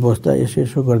सदनमा बस्दा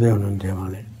यसो गर्दै हुनुहुन्थ्यो।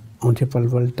 उहाँले औँठी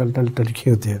पलपल टलटल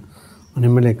टल्किएको थियो। अनि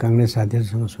मैले काङ्ग्रेस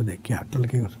साथीहरूसँग सोधेँ क्या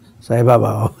टल्केको साई बाबा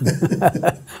हो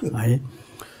है।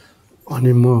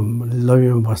 अनि म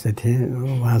लबीमा बस्दै थिएँ,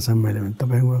 उहाँसँग मैले भने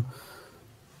तपाईँको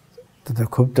त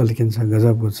खुब टल्किन्छ,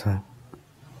 गजबको छ,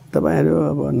 तपाईँहरू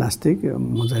अब नास्तिक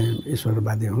म चाहिँ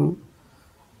ईश्वरवादी हुँ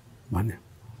भन्यो।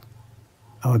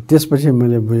 अब त्यसपछि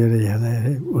मैले बुझेर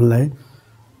हेर्दाखेरि उनलाई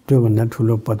त्योभन्दा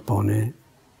ठुलो पद पाउने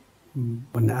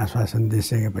भन्ने आश्वासन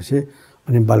दिइसकेपछि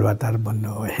अनि बलवातार बन्द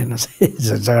हो। हेर्नुहोस्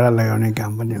झगडा लगाउने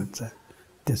काम पनि हुन्छ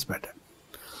त्यसबाट।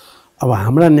 अब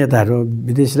हाम्रा नेताहरू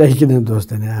विदेशीलाई किन दोष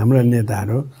दिने, हाम्रा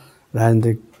नेताहरू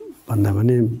राजनीतिक भन्दा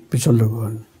पनि पिछल्लोको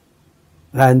हुन्,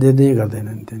 राजनीति नै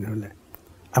गर्दैनन् तिनीहरूले।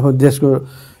 आफ्नो देशको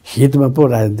हितमा पो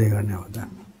राजनीति गर्ने हो त,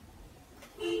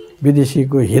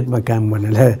 विदेशीको हितमा काम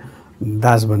गर्नेलाई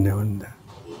दास भन्ने हो नि त,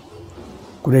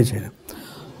 कुरै छैन।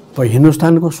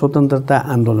 हिन्दुस्तानको स्वतन्त्रता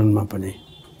आन्दोलनमा पनि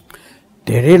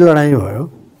धेरै लडाइँ भयो।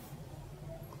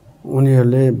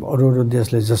 उनीहरूले अरू अरू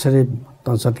देशले जसरी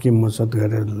तँचत्की मुचत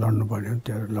गरेर लड्नु पर्यो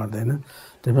त्यो लड्दैन।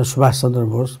 त्यसमा सुभाष चन्द्र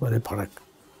बोस भने फरक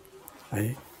है,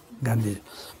 गान्धी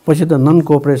पछि त नन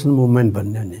कोअपरेसन मुभमेन्ट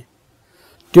भन्यो नि,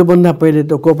 त्योभन्दा पहिले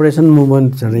त कोअपरेसन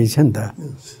मुभमेन्ट रहेछ नि त।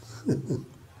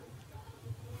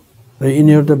 र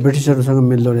यिनीहरू त ब्रिटिसहरूसँग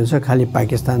मिल्दो रहेछ, खालि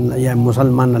पाकिस्तान या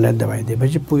मुसलमानलाई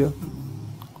दबाइदिएपछि पुग्यो।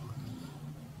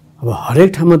 अब हरेक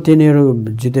ठाउँमा तिनीहरू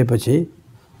जितेपछि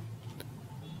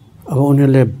अब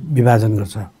उनीहरूले विभाजन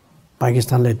गर्छ,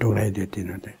 पाकिस्तानलाई टुक्राइदियो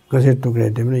तिनीहरूले। कसरी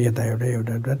टुक्राइदियो भने यता एउटा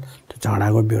एउटा एउटा त्यो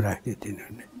झगडाको बिउ राखिदियो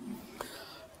तिनीहरूले।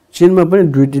 चिनमा पनि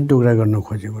 2-3 टुक्रा गर्न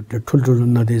खोजेको, त्यो ठुल्ठुलो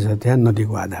नदी छ त्यहाँ,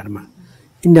 नदीको आधारमा।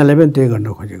 इन्डियालाई पनि त्यही गर्न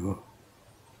खोजेको,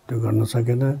 त्यो गर्न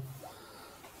सकेन।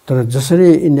 तर जसरी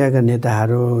इन्डियाका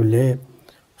नेताहरूले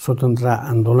स्वतन्त्र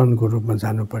आन्दोलनको रूपमा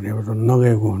जानुपर्ने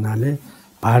नगएको हुनाले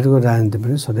भारतको राजनीति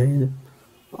पनि सधैँ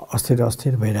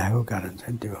अस्थिर भइरहेको कारण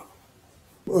चाहिँ त्यो हो।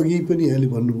 अघि पनि यहाँले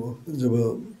भन्नुभयो, जब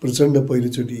प्रचण्ड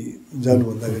पहिलोचोटि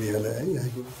जानुभन्दा अगाडि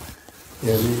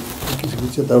यहाँले किसिमको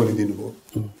चेतावनी दिनुभयो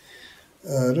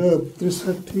र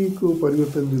 63 को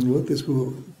परिवर्तन दिनुभयो। त्यसको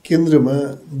केन्द्रमा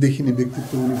देखिने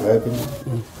व्यक्तित्व पनि भए पनि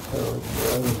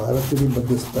भारतले पनि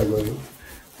मध्यस्थता गर्यो।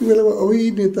 त्यो बेलामा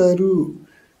अवैध नेताहरू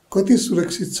कति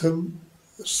सुरक्षित छन्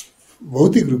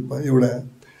भौतिक रूपमा एउटा,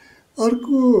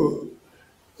 अर्को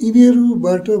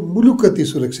यिनीहरूबाट मुलुक कति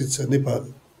सुरक्षित छ नेपाल?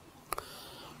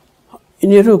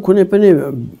 यिनीहरू कुनै पनि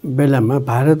बेलामा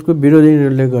भारतको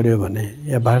विरोधीहरूले गर्यो भने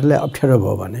या भारतलाई अप्ठ्यारो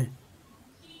भयो भने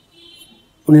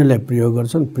उनीहरूलाई प्रयोग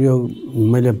गर्छन्। प्रयोग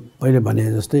मैले पहिले भने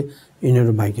जस्तै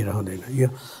यिनीहरू बाँकी रहँदैन। यो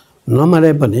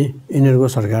नमारे पनि यिनीहरूको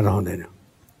सरकार रहँदैन,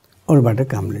 अरूबाट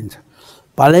काम लिन्छ।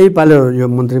 पालै यो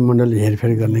मन्त्रीमण्डल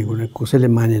हेरफेर गर्ने कुरा कसैले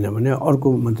मानेन भने अर्को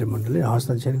मन्त्रीमण्डलले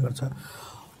हस्ताक्षर गर्छ।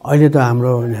 अहिले त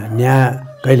हाम्रो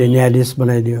कहिले न्यायाधीश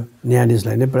बनाइदियो,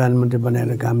 न्यायाधीशलाई नै प्रधानमन्त्री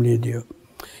बनाएर काम लिइदियो।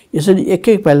 यसरी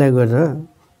एक पाइला गरेर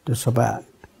त्यो सबै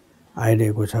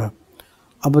आइरहेको छ।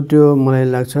 अब त्यो मलाई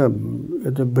लाग्छ यो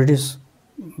त ब्रिटिसहरूले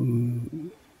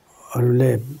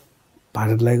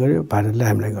भारतलाई गर्यो, भारतले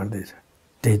हामीलाई गर्दैछ,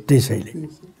 त्यही शैली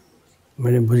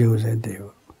मैले बुझेको चाहिँ त्यही हो।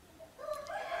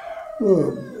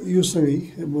 यो सँगै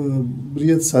म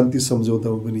बृहत शान्ति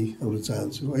सम्झौतामा पनि आउन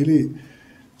चाहन्छु। अहिले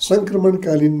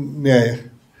सङ्क्रमणकालीन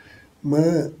न्यायमा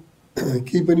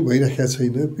केही पनि भइरहेको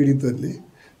छैन। पीडितहरूले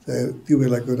चाहे त्यो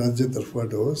बेलाको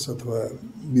राज्यतर्फबाट होस् अथवा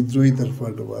विद्रोही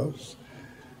तर्फबाट होस्,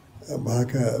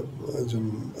 भएका जुन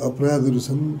अपराधहरू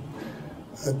छन्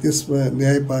त्यसमा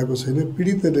न्याय पाएको छैन,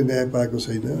 पीडितहरूले न्याय पाएको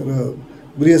छैन। र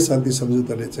बृहत शान्ति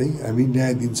सम्झौताले चाहिँ हामी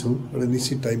न्याय दिन्छौँ एउटा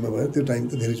निश्चित टाइममा भयो, त्यो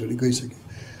टाइम त धेरैचोटि गइसक्यो।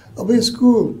 अब यसको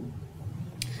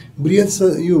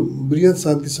यो बृहत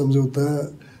शान्ति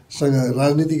सम्झौतासँग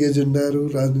राजनीतिक एजेन्डाहरू,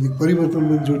 राजनीतिक परिवर्तन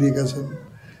पनि जोडिएका छन्।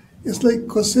 यसलाई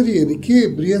कसरी हेर्ने, के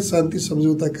बृहत शान्ति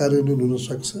सम्झौता कार्यान्वयन हुन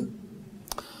सक्छ?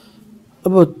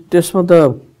 अब त्यसमा त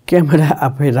क्यामेरा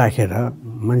आफै राखेर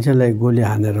मान्छेलाई गोली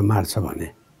हानेर मार्छ भने,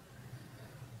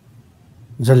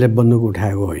 जसले बन्दुक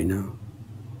उठाएको होइन,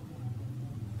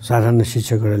 साधारण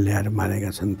शिक्षकहरू ल्याएर मारेका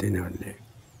छन् तिनीहरूले,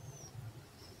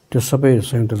 त्यो सबै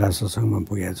संयुक्त राष्ट्रसङ्घमा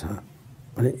पुगेको छ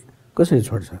भने कसरी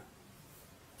छोड्छ?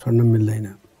 छोड्न मिल्दैन।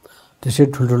 त्यसै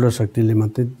ठुल्ठुलो शक्तिले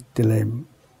मात्रै त्यसलाई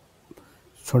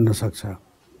छोड्न सक्छ।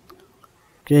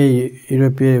 केही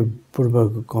युरोपीय पूर्व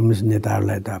कम्युनिस्ट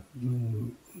नेताहरूलाई त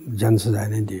जान सजाय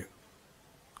नै दियो,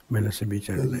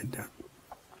 मिलोसेभिचहरूलाई त।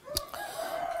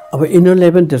 अब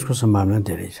यिनीहरूलाई पनि त्यसको सम्भावना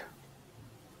धेरै छ।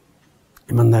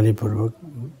 इमान्दारीपूर्वक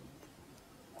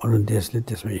अरू देशले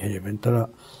त्यसमा हेऱ्यो भने, तर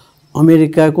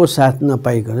अमेरिकाको साथ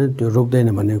नपाइकन त्यो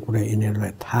रोक्दैन भन्ने कुरा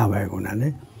यिनीहरूलाई थाहा भएको हुनाले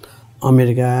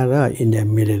अमेरिका र इन्डिया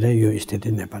मिलेर यो स्थिति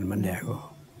नेपालमा ल्याएको हो।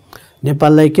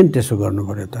 नेपाललाई किन त्यसो गर्नु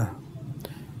पर्यो त?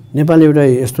 नेपाल एउटा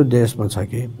यस्तो देशमा छ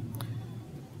कि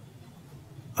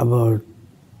अब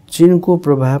चिनको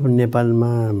प्रभाव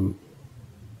नेपालमा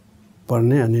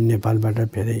पर्ने अनि नेपालबाट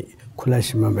फेरि खुला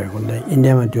सीमा भएको हुँदा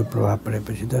इन्डियामा त्यो प्रभाव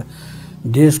परेपछि त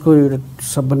देशको एउटा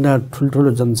सबभन्दा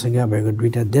ठुल्ठुलो जनसङ्ख्या भएको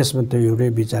दुईवटा देशमा त्यो एउटै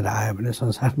विचार आयो भने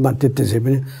संसारमा त्यो त्यसै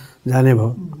पनि जाने भयो।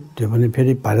 त्यो पनि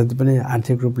फेरि भारत पनि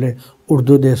आर्थिक रूपले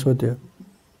उठ्दो देश हो त्यो।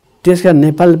 त्यसका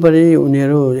नेपाल पनि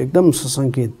उनीहरू एकदम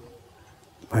सशङ्कित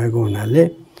भएको हुनाले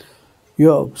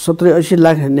यो 70-80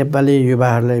 लाख नेपाली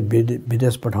युवाहरूलाई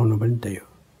विदेश पठाउनु पनि त्यही हो।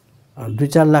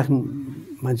 2-4 लाख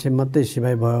मान्छे मात्रै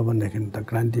सिपाही भयो भनेदेखि त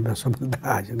क्रान्तिमा सफलता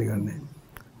हासिल गर्ने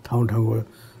ठाउँ ठाउँको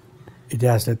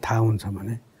इतिहासलाई थाहा हुन्छ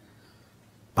भने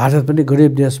भारत पनि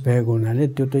गरिब देश भएको हुनाले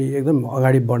त्यो त एकदम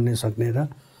अगाडि बढ्न सक्ने र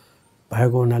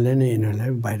भएको हुनाले नै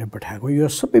यिनीहरूलाई बाहिर पठाएको। यो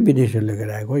सबै विदेशीहरूले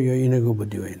गराएको, यो यिनीहरूको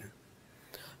बुद्धि होइन।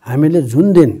 हामीले जुन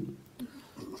दिन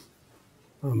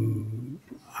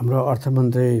हाम्रो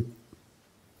अर्थमन्त्रीले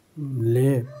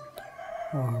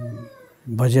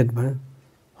बजेटमा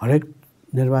हरेक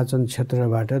निर्वाचन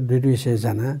क्षेत्रबाट 200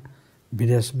 जना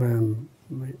विदेशमा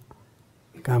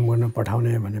काम गर्न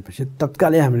पठाउने भनेपछि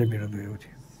तत्कालै हामीले विरोध गरेको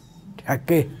थियो।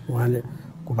 ठ्याक्कै उहाँले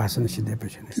भाषण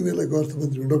सिधेपछि नै त्यो बेलाको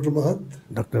अर्थमन्त्री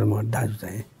डाक्टर महत दाजु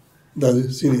चाहिँ दाजु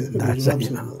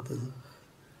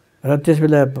र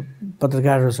त्यसबेला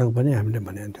पत्रकारहरूसँग पनि हामीले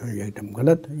भनेको थियौँ यो एकदम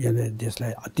गलत, यसले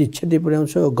देशलाई अति क्षति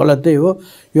पुर्याउँछ, गलतै हो,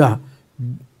 यो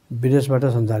विदेशबाट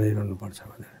सञ्चालित गर्नुपर्छ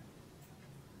भनेर।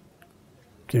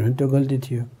 किनभने त्यो गल्ती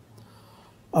थियो।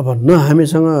 अब न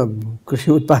हामीसँग कृषि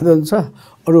उत्पादन छ,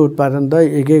 अरू उत्पादन त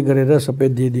एक एक गरेर सबै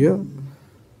दिइदियो,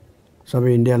 सबै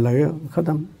इन्डिया लग्यो,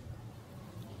 खतम।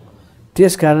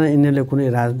 त्यसकारण यिनीहरूले कुनै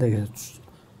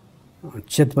राजनीतिक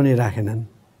चेत पनि राखेनन्।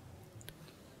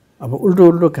 अब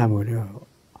उल्टो काम गर्यो।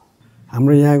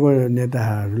 हाम्रो यहाँको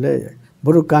नेताहरूले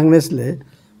बरु काङ्ग्रेसले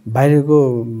बाहिरको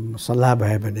सल्लाह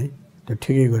भए पनि त्यो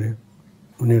ठिकै गर्यो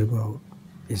उनीहरूको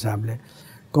हिसाबले।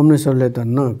 कम्युनिस्टहरूले त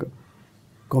न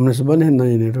कम्युनिस्ट बने न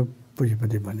यिनीहरू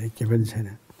पुँजीपति बने, के पनि छैन,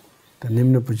 त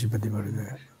निम्न पुँजीपतिबाट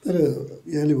गयो। तर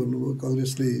यहाँले भन्नुभयो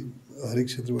काङ्ग्रेसले हरेक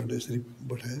क्षेत्रबाट यसरी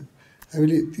पठायो।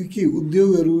 हामीले त्यो के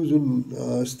उद्योगहरू जुन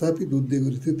स्थापित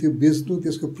उद्योगहरू थियो त्यो बेच्नु,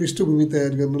 त्यसको पृष्ठभूमि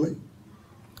तयार गर्नलाई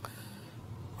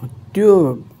त्यो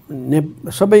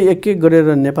सबै एक एक गरेर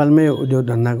नेपालमै उद्योग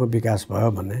धन्दाको विकास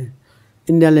भयो भने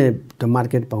इन्डियाले त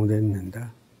मार्केट पाउँदैन नि त।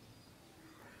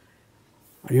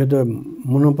 यो त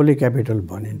मोनोपोली क्यापिटल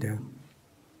भनिन्थ्यो।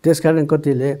 त्यसकारण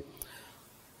कतिले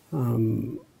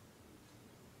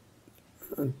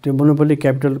त्यो मोनोपोली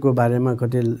क्यापिटलको बारेमा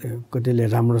कतिले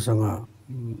राम्रोसँग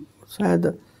सायद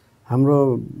हाम्रो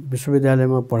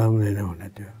विश्वविद्यालयमा पढाउँदैन होला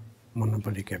त्यो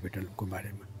मोनोपोली क्यापिटलको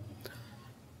बारेमा।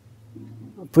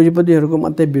 पुँजीपतिहरूको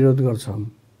मात्रै विरोध गर्छन्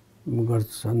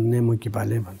नेमो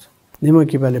किपाले भन्छ। नेमो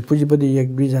किपाले पुँजीपति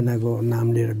 1-2 जनाको नाम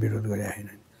लिएर विरोध गरे होइन।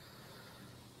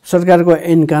 सरकारको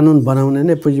ऐन कानुन बनाउने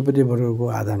नै पुँजीपति वर्गको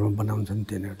आधारमा बनाउँछन्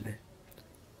तिनीहरूले।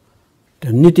 त्यो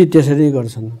नीति त्यसरी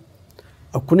गर्छन्।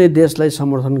 अब कुनै देशलाई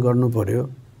समर्थन गर्नु पर्यो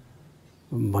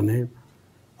भने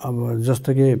अब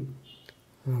जस्तो कि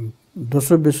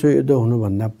दोस्रो विश्वयुद्ध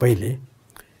हुनुभन्दा पहिले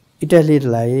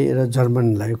इटालीलाई र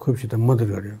जर्मनीलाई खुबसित मद्दत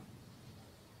गर्यो।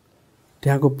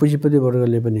 त्यहाँको पुँजीपति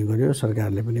वर्गले पनि गर्यो,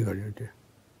 सरकारले पनि गर्यो त्यो।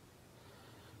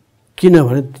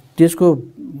 किनभने त्यसको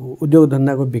उद्योग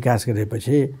धन्दाको विकास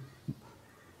गरेपछि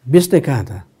बेच्ने कहाँ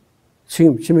त?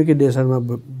 छिमेकी देशहरूमा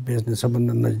बेच्ने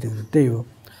सबभन्दा नजिक त्यही हो।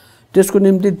 त्यसको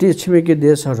निम्ति ती छिमेकी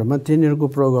देशहरूमा तिनीहरूको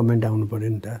प्रो गभर्मेन्ट आउनु पऱ्यो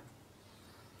नि त।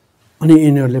 अनि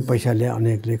यिनीहरूले पैसाले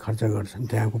अनेकले खर्च गर्छन्,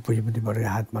 त्यहाँको पुँजीपति वर्ग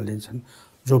हातमा लिन्छन्,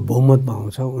 जो बहुमतमा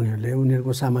आउँछ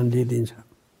उनीहरूको सामान दिइदिन्छ।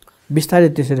 बिस्तारै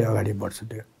त्यसरी अगाडि बढ्छ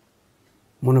त्यो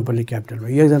मोनोपोली क्यापिटलमा।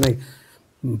 एकजना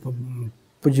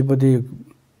पुँजीपति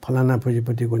फलाना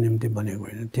पुँजीपतिको निम्ति बनेको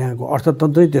होइन, त्यहाँको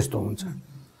अर्थतन्त्रै त्यस्तो हुन्छ।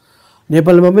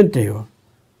 नेपालमा पनि त्यही हो।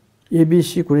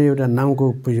 एबिसी कुनै एउटा नाउँको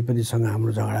पुँजीपतिसँग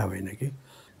हाम्रो झगडा होइन कि।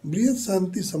 बृहत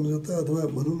शान्ति सम्झौता अथवा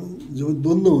भनौँ न जब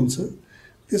द्वन्द्व हुन्छ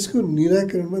त्यसको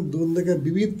निराकरणमा द्वन्द्वका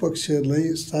विविध पक्षहरूलाई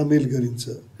सामेल गरिन्छ।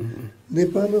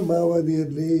 नेपालमा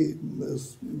माओवादीहरूले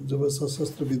जब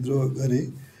सशस्त्र विद्रोह गरे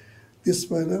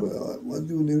त्यसमा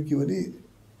उनीहरू के भने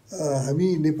हामी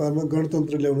नेपालमा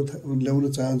गणतन्त्र ल्याउन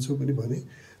चाहन्छौँ पनि भने।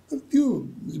 तर त्यो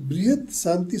बृहत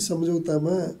शान्ति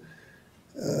सम्झौतामा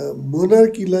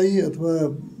मोनार्कीलाई अथवा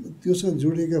त्योसँग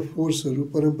जोडिएका फोर्सहरू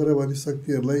परम्परावादी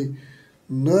शक्तिहरूलाई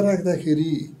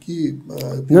नराख्दाखेरि के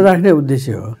नराख्ने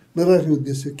उद्देश्य हो। नराख्ने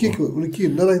उद्देश्य के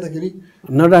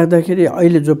नराख्दाखेरि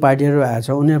अहिले जो पार्टीहरू आएछ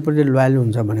उनीहरूप्रति लोयल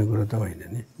हुन्छ भन्ने कुरो त होइन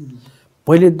नि।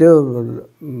 पहिले त्यो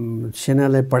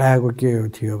सेनालाई पढाएको के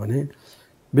थियो भने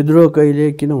विद्रोह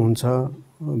कहिले किन हुन्छ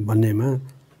भन्नेमा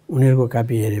उनीहरूको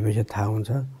कापी हेरेपछि थाहा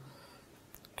हुन्छ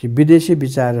कि विदेशी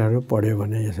विचारहरू पढ्यो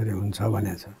भने यसरी हुन्छ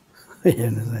भनेको छ।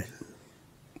 हेर्नुहोस् है।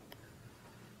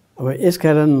 अब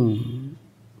यसकारण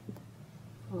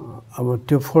अब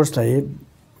त्यो फोर्सलाई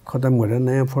खतम गरेर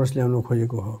नयाँ फोर्स ल्याउनु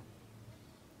खोजेको हो।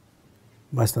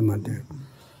 वास्तवमा त्यो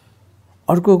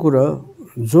अर्को कुरो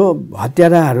जो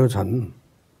हत्याराहरू छन्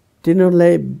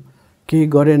तिनीहरूलाई केही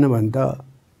गरेन भने त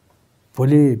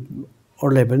भोलि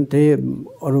अरूलाई पनि त्यही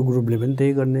अरू ग्रुपले पनि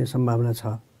त्यही गर्ने सम्भावना छ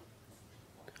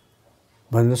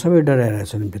भनेर सबै डराइरहेको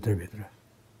छन् भित्रभित्र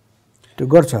त्यो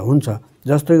गर्छ हुन्छ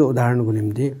जस्तो उदाहरणको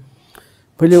निम्ति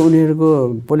पहिले उनीहरूको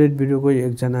पोलिट ब्युरोको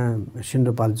एकजना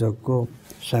सिन्धुपाल्चोकको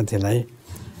साथीलाई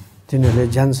तिनीहरूले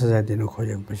ज्यान सजाय दिन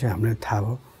खोजेपछि हामीलाई थाहा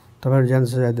भयो तपाईँहरू ज्यान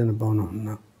सजाय दिन पाउनुहुन्न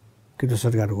कि त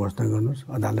सरकार घोषणा गर्नुहोस्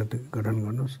अदालत गठन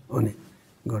गर्नुहोस् अनि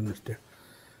गर्नुहोस् त्यो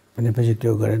भनेपछि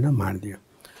त्यो गरेन मारिदियो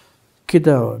कि त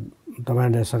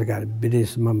तपाईँहरूले सरकार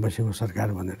विदेशमा बसेको सरकार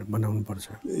भनेर बनाउनु पर्छ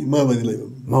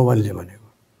माओवादीले भनेको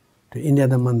त्यो इन्डिया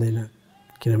त मान्दैन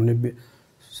किनभने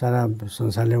सारा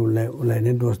संसारले उसलाई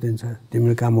नै दोष दिन्छ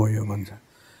तिम्रो काम हो यो भन्छ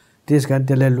त्यस कारण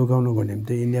त्यसलाई लुकाउनुको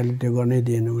निम्ति इन्डियाले त्यो गर्नै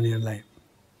दिएन उनीहरूलाई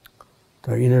त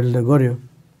यिनीहरूले त गर्यो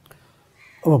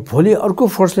अब भोलि अर्को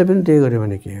फोर्सले पनि त्यही गर्यो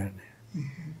भने के गर्ने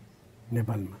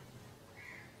नेपालमा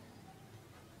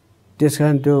त्यस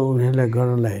कारण त्यो उनीहरूलाई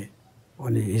गर्नलाई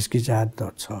अलि हिचकिचाहट त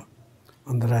छ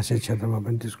अन्तर्राष्ट्रिय क्षेत्रमा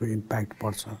पनि त्यसको इम्प्याक्ट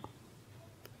पर्छ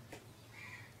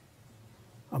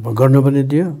अब गर्नु पनि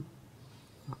दियो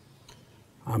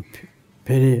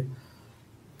फेरि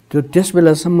त्यो त्यस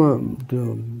बेलासम्म त्यो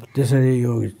त्यसरी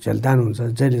यो झेलतान हुन्छ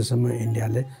जहिलेसम्म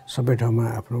इन्डियाले सबै ठाउँमा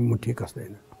आफ्नो मुठी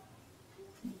कस्दैन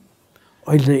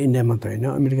अहिले त इन्डिया मात्र होइन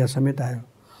अमेरिका समेत आयो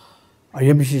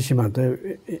एमसिसीमा त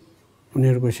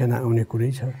उनीहरूको सेना आउने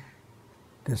कुरै छ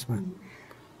त्यसमा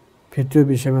फेरि त्यो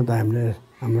विषयमा त हामीले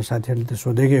हाम्रो साथीहरूले त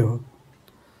सोधेकै हो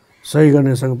सही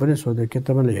गर्नेसँग पनि सोध्यो के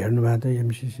तपाईँले हेर्नु भएको त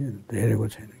एमसिसी त हेरेको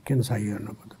छैन किन सही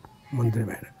गर्नुको त मन्त्री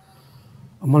भएर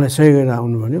मलाई सही गरेर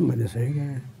आउनु भन्यो मैले सही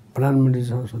गरेँ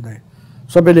प्रधानमन्त्रीसँग सोधाएँ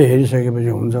सबैले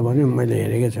हेरिसकेपछि हुन्छ भन्यो मैले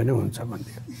हेरेकै छैन हुन्छ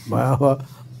भनिदियो भयो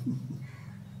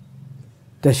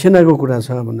त्यहाँ सेनाको कुरा छ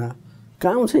भन्दा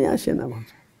कहाँ आउँछ यहाँ सेना भन्छ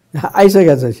यहाँ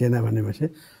आइसकेको छ सेना भनेपछि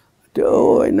त्यो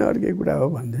होइन अर्कै कुरा हो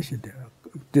भन्दैछ त्यो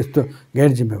त्यस्तो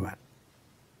गैर जिम्मेवार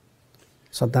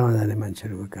सत्तामा जाने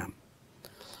मान्छेहरूको काम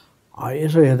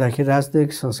यसो हेर्दाखेरि राजनीतिक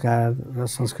संस्कार र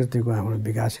संस्कृतिको हाम्रो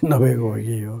विकास नभएको हो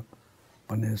कि हो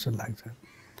भन्ने जस्तो लाग्छ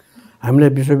हामीले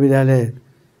विश्वविद्यालय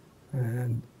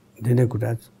दिने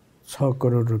कुरा 6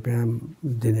 करोड रुपियाँ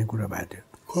दिने कुरा भएको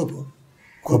थियो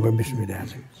खोप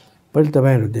विश्वविद्यालय पहिले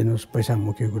तपाईँहरू दिनुहोस् पैसा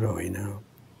मुख्य कुरो होइन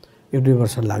 1-2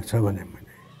 वर्ष लाग्छ भने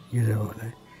मैले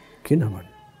गिर्जाहरूलाई किन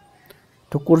भने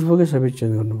त्यो कोर्स बुकै सबै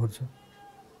चेन्ज गर्नुपर्छ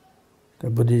त्यो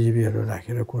बुद्धिजीवीहरू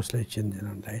राखेर कोर्सलाई चेन्ज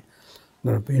दिनलाई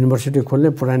युनिभर्सिटी खोल्ने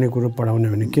पुरानो कुरो पढाउने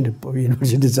भने किन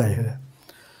युनिभर्सिटी चाहिएर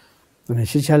अनि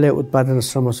शिक्षाले उत्पादन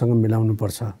श्रमसँग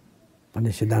मिलाउनुपर्छ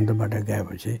भन्ने सिद्धान्तबाट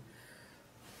गएपछि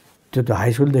त्यो त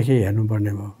हाई स्कुलदेखि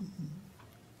हेर्नुपर्ने भयो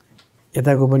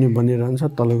यताको पनि बनिरहन्छ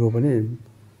तलको पनि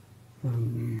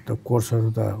त कोर्सहरू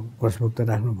त कोर्सबुक त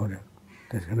राख्नु पऱ्यो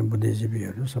त्यस कारण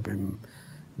बुद्धिजीवीहरू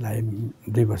सबैलाई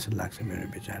 2 वर्ष लाग्छ मेरो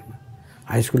विचारमा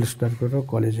हाई स्कुल स्तरको र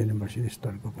कलेज युनिभर्सिटी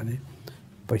स्तरको पनि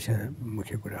पैसा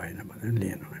मुख्य कुरा होइन भनेर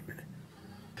लिएनौँ हामीले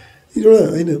एउटा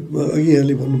होइन अघि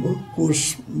यहाँले भन्नुभयो कोर्स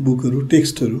बुकहरू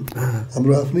टेक्स्टहरू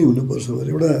हाम्रो आफ्नै हुनुपर्छ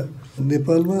भने एउटा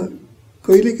नेपालमा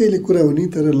कहिले कहिले कुरा हुने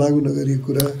तर लागू नगरेको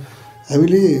कुरा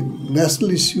हामीले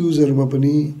नेसनल इस्युजहरूमा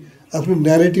पनि आफ्नो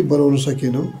न्यारेटिभ बनाउन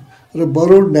सकेनौँ र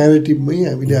बरोड न्यारेटिभमै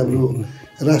हामीले हाम्रो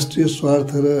राष्ट्रिय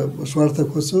स्वार्थ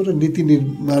खोज्छौँ र नीति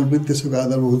निर्माण पनि त्यसको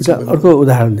आधारमा हुन्छ अर्को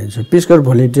उदाहरण दिन्छु पिसकर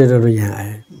भोलिन्टियरहरू यहाँ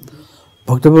आए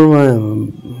भक्तपुरमा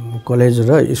कलेज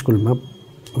र स्कुलमा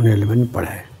उनीहरूले पनि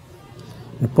पढाए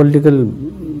पोलिटिकल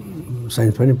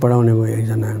साइन्स पनि पढाउने भयो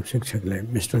एकजना शिक्षकले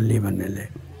मिस्टर ली भन्नेले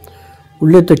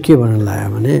उसले त के भन्न लाग्यो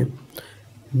भने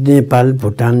नेपाल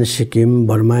भुटान सिक्किम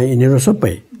बर्मा यिनीहरू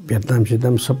सबै भियतनाम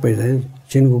सितम सबै चाहिँ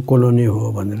चिनको कोलोनी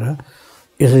हो भनेर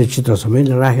यसरी चित्र समेत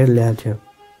राखेर ल्याएको थियो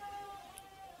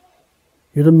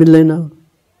यो त मिल्दैन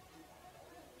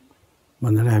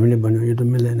भनेर हामीले भन्यौँ यो त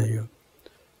मिल्दैन यो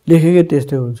लेखेकै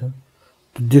त्यस्तै हुन्छ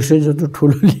देशै जस्तो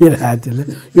ठुलो लिएर आयो त्यसले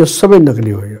यो सबै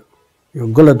नकली हो यो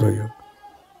गलत हो यो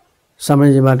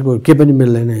साम्राज्यवादको के पनि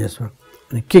मिल्दैन यसमा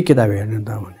अनि के किताब हेर्ने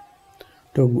त भने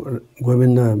त्यो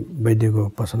गोविन्द वैद्यको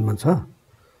पसलमा छ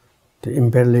त्यो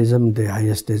इम्पेरियलिजम the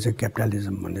highest stage of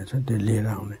capitalism भन्ने छ त्यो लिएर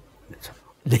आउने छ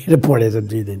लिएर पढेछ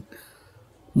 2 दिन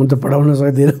म त पढाउन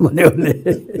सक्दिनँ भने उसले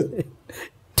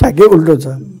ठ्याक्कै उल्टो छ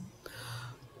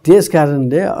त्यस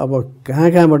कारणले अब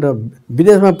कहाँबाट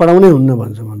विदेशमा पढाउनै हुन्न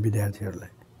भन्छु म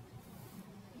विद्यार्थीहरूलाई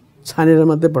छानेर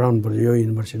मात्रै पढाउनु पर्छ यो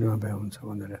युनिभर्सिटीमा भए हुन्छ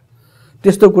भनेर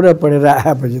त्यस्तो कुरा पढेर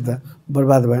आएपछि त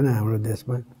बर्बाद भएन हाम्रो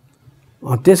देशमा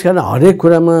त्यस कारण हरेक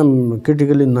कुरामा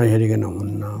क्रिटिकली नहेरिकन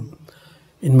हुन्न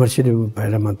युनिभर्सिटी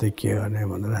भएर मात्रै के गर्ने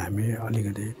भनेर हामी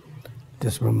अलिकति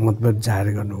त्यसमा मतभेद जाहेर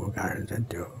गर्नुको कारण चाहिँ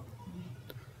त्यो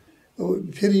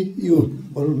अब फेरि यो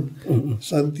भनौँ न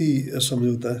शान्ति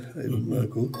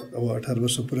सम्झौताको अब 18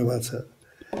 वर्ष पुरा भएको छ।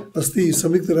 अस्ति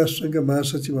संयुक्त राष्ट्रका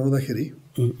महासचिव आउँदाखेरि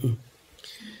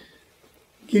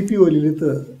केपी ओलीले त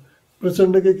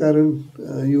प्रचण्डकै कारण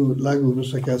यो लागू हुन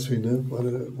सकेका छैन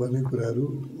भनेर भन्ने कुराहरू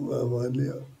उहाँले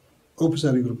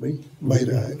औपचारिक रूपमै बाहिर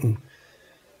आयो।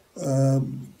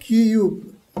 के यो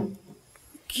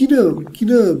किन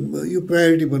यो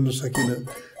प्रायोरिटी बन्न सकेन?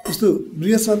 जस्तो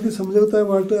गृह शान्ति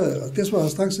सम्झौताबाट त्यसमा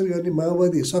हस्ताक्षर गर्ने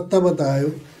माओवादी सत्तामा त आयो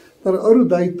तर अरू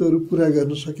दायित्वहरू पुरा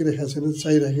गर्न सकिरहेको छैन,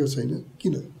 चाहिरहेको छैन।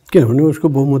 किनभने उसको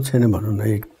बहुमत छैन भनौँ न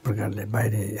एक प्रकारले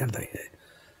बाहिर हेर्दाखेरि।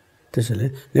 त्यसैले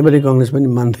नेपाली कङ्ग्रेस पनि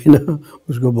मान्दैन,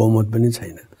 उसको बहुमत पनि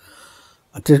छैन।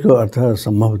 त्यसको अर्थ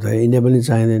सम्भवतः इन्डिया पनि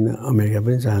चाहिँदैन, अमेरिका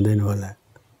पनि चाहँदैन होला,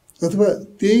 अथवा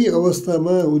त्यही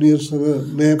अवस्थामा उनीहरूसँग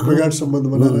नयाँ प्रगाढ सम्बन्ध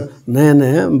बनाएर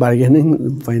नयाँ बार्गेनिङ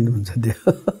पोइन्ट हुन्छ त्यो।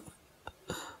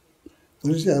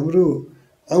 भनेपछि हाम्रो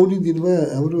आउने दिनमा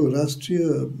हाम्रो राष्ट्रिय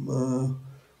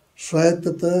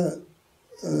स्वायत्तता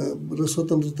र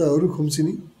स्वतन्त्रता अरू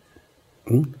खुम्चिने।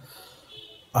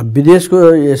 विदेशको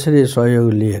यसरी सहयोग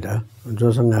लिएर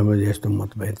जोसँग हाम्रो यस्तो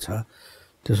मतभेद छ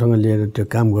त्योसँग लिएर त्यो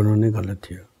काम गर्नु नै गलत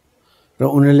थियो र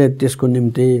उनीहरूले त्यसको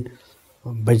निम्ति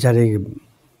वैचारिक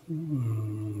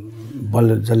बल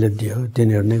जसले दियो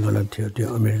तिनीहरू नै गलत थियो। त्यो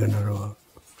अमेरिकनहरू हो,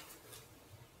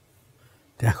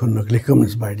 त्यहाँको नक्कली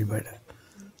कम्युनिस्ट पार्टीबाट।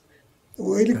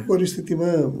 अहिलेको परिस्थितिमा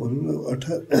भनौँ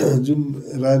न जुन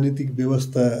राजनीतिक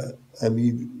व्यवस्था हामी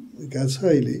कहाँ छ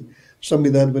अहिले,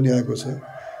 संविधान पनि आएको छ,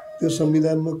 त्यो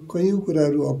संविधानमा कयौँ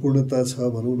कुराहरू अपूर्णता छ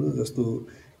भनौँ न। जस्तो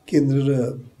केन्द्र र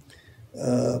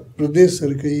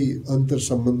प्रदेशहरूकै अन्तर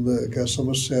सम्बन्धका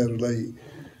समस्याहरूलाई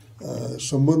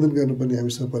सम्बोधन गर्नुपर्ने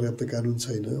हामीसँग पर्याप्त कानुन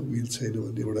छैन, विल छैन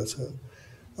भन्ने एउटा छ।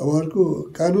 अब अर्को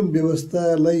कानुन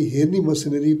व्यवस्थालाई हेर्ने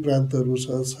मसिनरी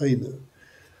प्रान्तहरूसँग छैन,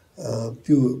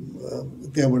 त्यो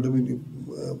त्यहाँबाट पनि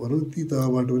भनौँ ती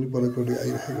तहबाट पनि पलकपलक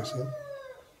आइरहेको छ।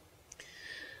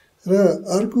 र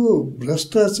अर्को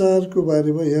भ्रष्टाचारको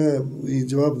बारेमा यहाँ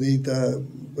जवाबदेहिता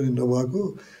पनि नभएको,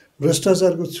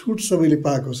 भ्रष्टाचारको छुट सबैले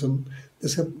पाएको छन्,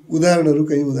 त्यसका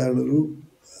कयौँ उदाहरणहरू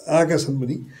आएका छन्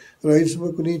पनि, र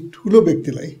अहिलेसम्म कुनै ठुलो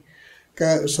व्यक्तिलाई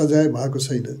सजाय भएको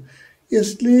छैन।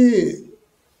 यसले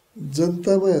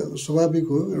जनतामा स्वाभाविक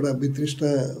हो एउटा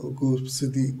वितृष्णाको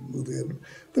स्थिति हुँदैन,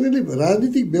 तर यसले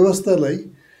राजनीतिक व्यवस्थालाई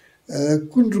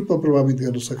कुन रूपमा प्रभावित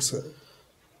गर्न सक्छ?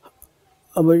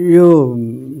 अब यो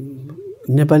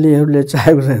नेपालीहरूले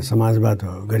चाहेको चाहिँ समाजवाद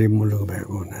हो, गरिब मुलुक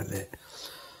भएको हुनाले,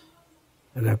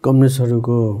 र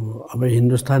कम्युनिस्टहरूको अब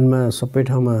हिन्दुस्तानमा सबै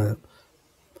ठाउँमा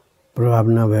प्रभाव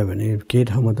नभयो भने केही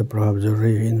ठाउँमा त प्रभाव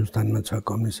जरुरी हिन्दुस्तानमा छ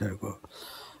कम्युनिस्टहरूको,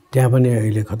 त्यहाँ पनि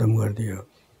अहिले खतम गरिदियो।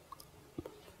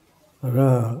 र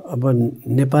अब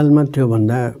नेपालमा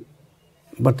त्योभन्दा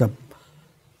मतलब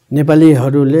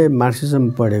नेपालीहरूले मार्क्सिजम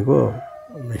पढेको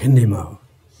हिन्दीमा हो।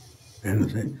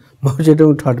 हेर्नुहोस् है, माउजेडुङ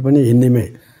ठट पनि हिन्दीमै,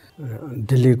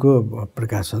 दिल्लीको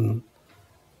प्रकाशन,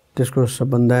 त्यसको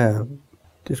सबभन्दा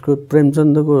त्यसको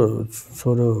प्रेमचन्दको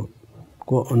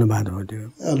छोरोको अनुवाद हो त्यो।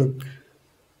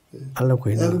 आलोक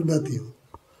होइन,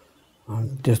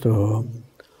 त्यस्तो हो।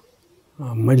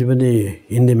 मैले पनि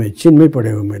हिन्दीमै चिनमै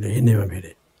पढेको, मैले हिन्दीमा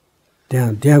फेरि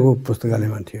त्यहाँको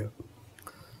पुस्तकालयमा थियो।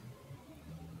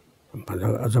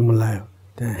 अझ मन लाग्यो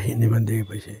त्यहाँ हिन्दीमा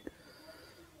देखेपछि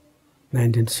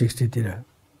 1960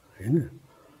 होइन।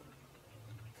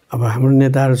 अब हाम्रो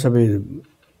नेताहरू सबै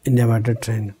इन्डियाबाट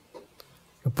ट्रेन,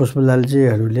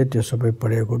 पुष्पलालजीहरूले त्यो सबै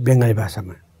पढेको बङ्गाली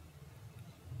भाषामा,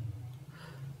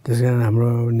 त्यस कारण हाम्रो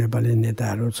नेपाली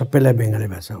नेताहरू सबैलाई बङ्गाली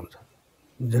भाषा आउँछ।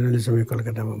 जनरली सबै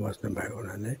कलकत्तामा बस्नु भएको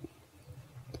हुनाले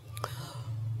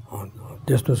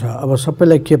त्यस्तो छ। अब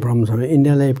सबैलाई के भ्रम छ भने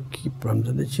इन्डियालाई के भ्रम छ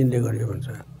त चिनले गर्यो भन्छ,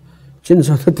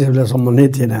 चिनसँग त त्यसबेला सम्बन्धै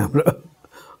थिएन हाम्रो,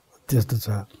 त्यस्तो छ।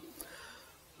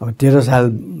 अब 13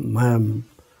 सालमा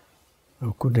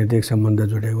कूटनीतिक सम्बन्ध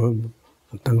जोडेको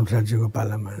तङ्गप्रसादजीको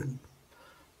पालामा,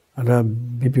 र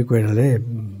बिपी कोइराले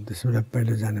त्यसबेला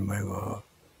पहिलो जानुभएको हो।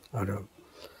 अरू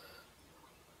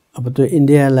अब त्यो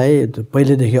इन्डियालाई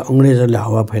पहिलेदेखि अङ्ग्रेजहरूले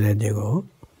हावा फैलाइदिएको हो,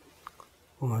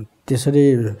 त्यसरी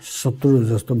शत्रु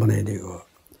जस्तो बनाइदिएको हो।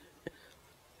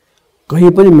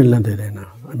 कहीँ पनि मिल्न दिँदैन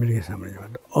अमेरिका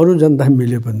साम्राज्यबाट। अरू जनता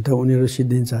मिल्यो भने त उनीहरू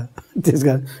सिद्धिन्छ, त्यस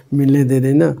कारण मिल्नै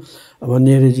दिँदैन। अब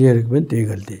नेहरूजीहरूको पनि त्यही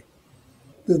गल्ती।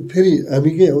 फेरि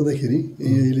हामीकै आउँदाखेरि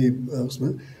अहिले उसमा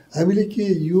हामीले के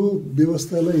यो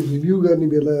व्यवस्थालाई रिभ्यू गर्ने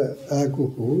बेला आएको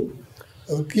हो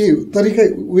के तरिका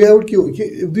वे आउट के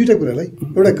दुईवटा कुरालाई,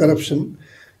 एउटा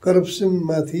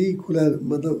करप्सनमाथि खुला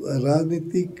मतलब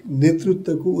राजनीतिक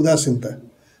नेतृत्वको उदासीनता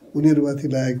उनीहरूमाथि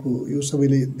लागेको, यो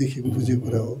सबैले देखेको बुझेको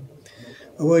कुरा हो।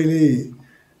 अब अहिले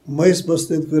महेश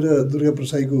बस्नेतको र दुर्गा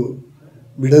प्रसाईको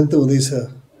भिडन्त हुँदैछ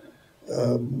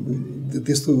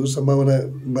त्यस्तो सम्भावना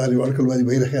बारे अड्कलबाजी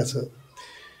भइरहेको छ।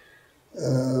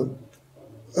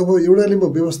 अब एउटाले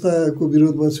म व्यवस्थाको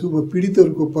विरोधमा छु, म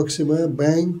पीडितहरूको पक्षमा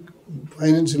ब्याङ्क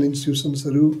फाइनेन्सियल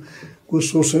इन्स्टिट्युसन्सहरूको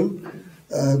शोषण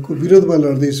को विरोधमा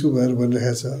लड्दैछु भनेर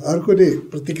भनिरहेको छ। अर्कोले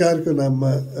प्रतिकारको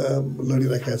नाममा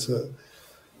लडिरहेको छ।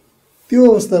 त्यो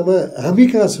अवस्थामा हामी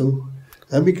कहाँ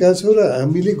छौँ र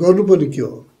हामीले गर्नुपर्ने के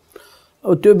हो?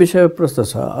 अब त्यो विषय प्रश्न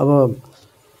छ। अब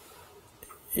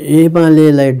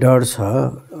एमालेलाई डर छ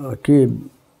कि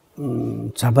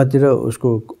झापातिर उसको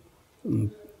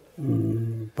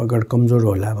पकड कमजोर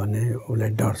होला भन्ने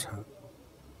उसलाई डर छ,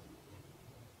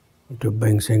 त्यो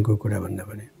ब्याङ्क स्याङ्कको कुरा भन्दा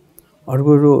पनि।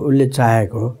 अर्को उसले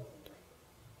चाहेको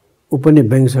ऊ पनि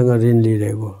ब्याङ्कसँग ऋण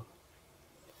लिइरहेको,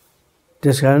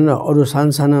 त्यसकारण अरू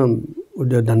सानसाना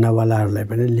उद्योग धन्दावालाहरूलाई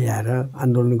पनि ल्याएर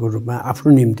आन्दोलनको रूपमा आफ्नो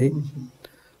निम्ति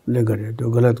उसले गर्यो। त्यो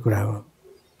गलत कुरा हो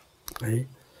है।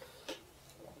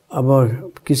 अब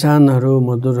किसानहरू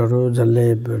मजदुरहरू जसले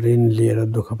ऋण लिएर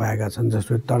दुःख पाएका छन्,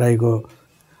 जस्तो तराईको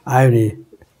आयो नि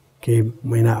केही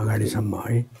महिना अगाडिसम्म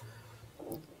है,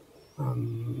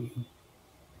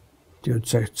 त्यो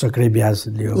चक्रे ब्याज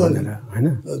लियो भनेर होइन,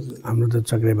 हाम्रो त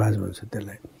चक्रे ब्याज भन्छ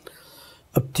त्यसलाई।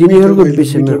 अब तिनीहरूको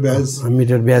विषयमा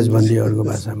मिटर ब्याज भनिदियो अर्को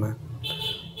भाषामा।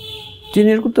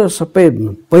 तिनीहरूको त सबै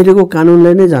पहिलेको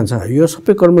कानुनले नै जान्छ। यो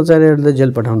सबै कर्मचारीहरूलाई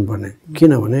जेल पठाउनु पर्ने,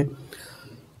 किनभने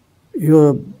यो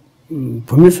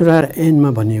भूमि सुधार ऐनमा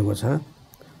भनिएको छ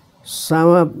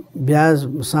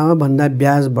सामाभन्दा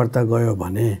ब्याज बढ्ता गयो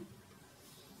भने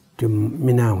त्यो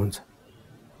मिना हुन्छ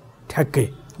ठ्याक्कै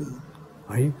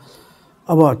है।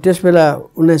 अब त्यस बेला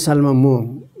 19 सालमा म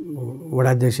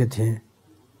वडाध्यक्ष थिएँ।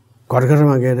 घर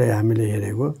घरमा गएर हामीले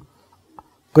हेरेको,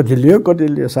 कति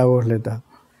लियो साहुहरूले त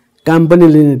काम पनि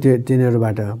लिने थियो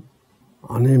तिनीहरूबाट,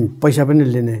 अनि पैसा पनि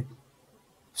लिने।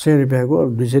 100 रुपियाँको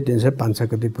 200, 300, 500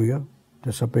 कति पुग्यो,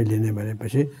 त्यो सबै लिने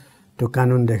भनेपछि त्यो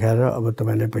कानुन देखाएर अब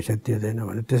तपाईँले पैसा तिर्दैन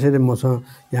भने। त्यसैले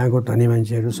मसँग यहाँको धनी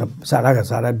मान्छेहरू साराका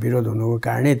सारा विरोध हुनुको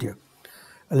कारणै थियो।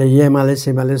 अहिले एमाले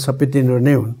सेमाले सबै तिनीहरू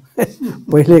नै हुन्।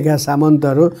 पहिलेका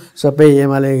सामन्तहरू सबै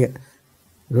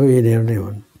एमालेहरू यिनीहरू नै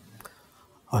हुन्।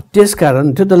 त्यसकारण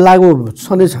त्यो त लागु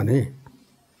छँदैछ नि,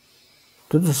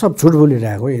 त्यो त सब झुट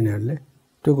बोलिरहेको यिनीहरूले।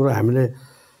 त्यो कुरो हामीले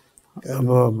अब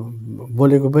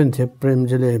बोलेको पनि थियो,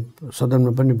 प्रेमजीले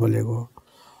सदनमा पनि बोलेको।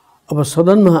 अब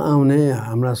सदनमा आउने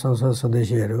हाम्रा संसद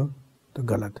सदस्यहरू त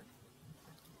गलत।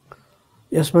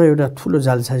 यसमा एउटा ठुलो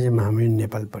जालसाजीमा हामी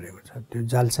नेपाल परेको छ। त्यो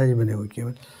जालसाजी भनेको के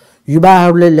हो?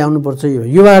 युवाहरूले ल्याउनुपर्छ।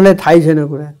 युवाहरूलाई थाहै छैन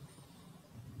कुरा।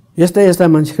 यस्ता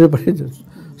मान्छेहरू पनि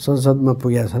संसदमा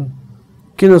पुगेका छन्।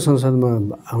 किन संसदमा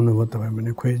आउनुभयो तपाईँ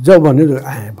भने? खोइ जब भन्यो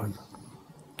आएँ भन्छ,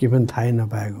 के पनि थाहै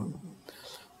नपाएको।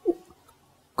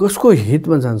 कसको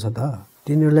हितमा जान्छ त?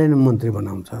 तिनीहरूलाई नै मन्त्री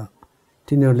बनाउँछ,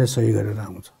 तिनीहरूले सही गरेर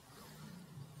आउँछ।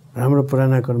 हाम्रो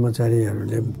पुराना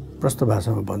कर्मचारीहरूले प्रष्ट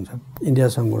भाषामा भन्छन्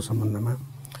इन्डियासँगको सम्बन्धमा,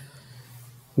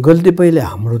 गल्ती पहिले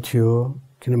हाम्रो थियो,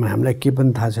 किनभने हामीलाई के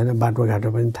पनि थाहा छैन,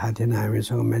 बाटोघाटो पनि थाहा थिएन,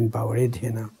 हामीसँग म्यान पावरै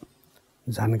थिएन,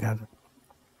 जानकार।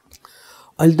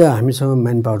 अहिले त हामीसँग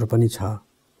म्यान पावर पनि छ,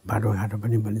 बाटोघाटो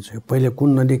पनि बनिसक्यो। पहिले कुन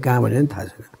नदी कहाँ भने पनि थाहा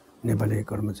छैन नेपाली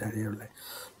कर्मचारीहरूलाई।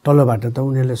 तलबाट त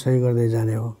उनीहरूले सही गर्दै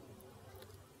जाने हो,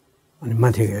 अनि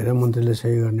माथि गएर मन्त्रीले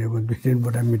सही गर्ने हो 2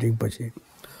 दिनबाट मिटिङपछि।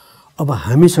 अब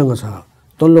हामीसँग छ,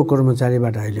 तल्लो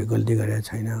कर्मचारीबाट अहिले गल्ती गरेको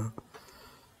छैन,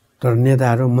 तर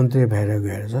नेताहरू मन्त्री भएर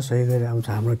गएर छ, सही गरेर आउँछ,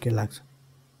 हाम्रो के लाग्छ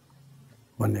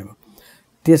भन्ने भयो।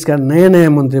 त्यसकारण नयाँ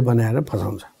मन्त्री बनाएर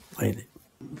फसाउँछ अहिले।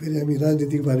 फेरि हामी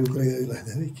राजनीतिको बारेमा कुरा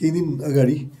गरिरहँदाखेरि केही दिन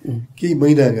अगाडि, केही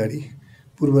महिना अगाडि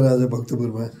पूर्व राजा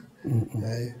भक्तपुरमा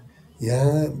आए।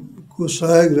 यहाँको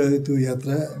सहयोग रह्यो त्यो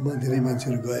यात्रामा, धेरै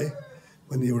मान्छेहरू गए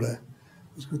भन्ने एउटा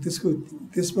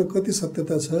त्यसमा कति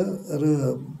सत्यता छ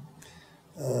र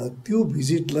त्यो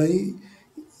भिजिटलाई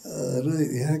र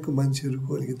यहाँको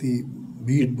मान्छेहरूको अलिकति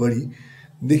भिड बढी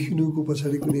देखिनुको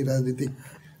पछाडि कुनै राजनीतिक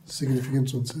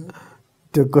सिग्निफिकेन्स हुन्छ?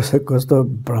 त्यो कस्तो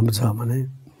भ्रम छ भने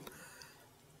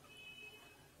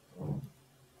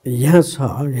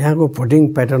यहाँको भोटिङ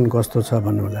प्याटर्न कस्तो छ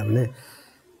भन्नु होला भने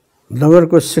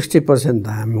नगरको 60% त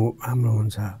हाम्रो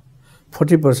हुन्छ,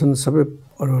 40% सबै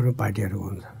अरू पार्टीहरूको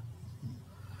हुन्छ।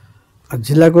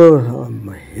 जिल्लाको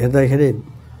हेर्दाखेरि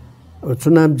अब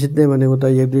चुनाव जित्ने भनेको त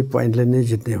 1-2 पोइन्टले नै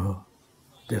जित्ने हो।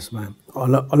 त्यसमा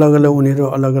अलग अलग उनीहरू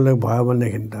अलग अलग भयो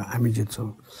भनेदेखि त हामी जित्छौँ,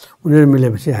 उनीहरू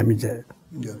मिलेपछि हामी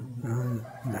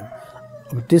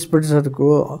अब 30%को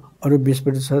अरू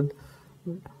 20%,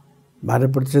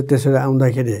 12% त्यसरी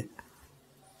आउँदाखेरि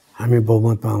हामी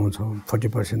बहुमतमा आउँछौँ,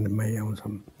 40%मै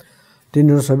आउँछौँ।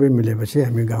 तिनीहरू सबै मिलेपछि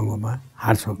हामी गाउँमा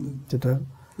हार्छौँ। त्यो त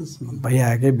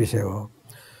भइआएकै विषय हो।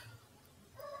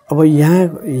 अब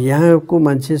यहाँको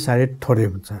मान्छे साह्रै थोरै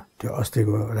हुन्छ त्यो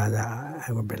अस्तिको राजा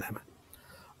आएको बेलामा।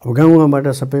 अब गाउँबाट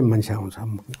सबै मान्छे आउँछ,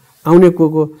 आउने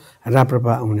को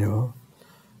राप्रपा आउने हो,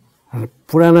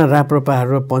 पुराना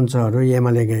राप्रपाहरू पञ्चहरू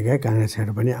एमाले गएका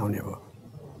काङ्ग्रेसहरू पनि आउने हो।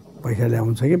 पैसाले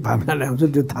आउँछ कि भावनाले आउँछ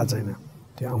त्यो थाहा छैन,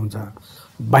 त्यो आउँछ।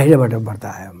 बाहिरबाट बढ्ता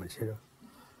आयो मान्छेहरू,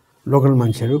 लोकल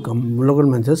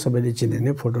मान्छेहरू सबैले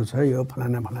चिने फोटो छ, यो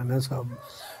फलाना फलाना छ।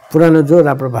 पुरानो जो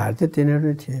राप्रपाहरू थिए तिनीहरू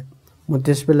नै थिए। म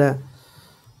त्यस बेला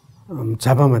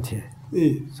झापामा थिएँ,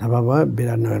 झापामा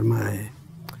विराटनगरमा आएँ।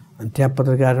 अनि त्यहाँ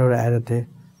पत्रकारहरू आएर थिए,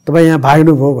 तपाईँ यहाँ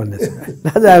भाग्नुभयो भन्ने छ।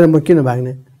 राजा आएर म किन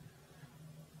भाग्ने,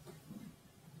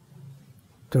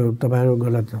 त्यो तपाईँहरू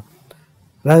गलत छ,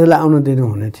 राजालाई आउनु दिनु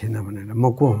हुने थिएन भनेर।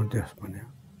 म को हुँ त्यस भन्यो,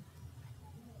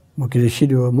 म के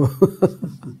सिडी हो, म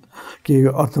के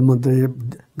अर्थमन्त्री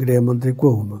गृहमन्त्री को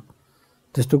हुँ म,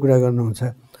 त्यस्तो कुरा गर्नुहुन्छ।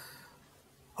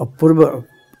 अब पूर्व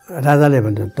राजाले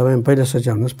भन्छ तपाईँ पहिला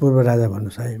सोचाउनुहोस्, पूर्व राजा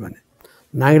भन्नुहोस् है भने।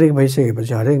 नागरिक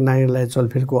भइसकेपछि हरेक नागरिकलाई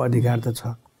चलफिरको अधिकार त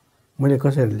छ। मैले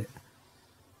कसरी लिएँ,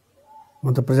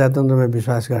 म त प्रजातन्त्रमा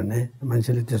विश्वास गर्ने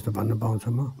मान्छेले त्यस्तो भन्न पाउँछु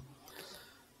म।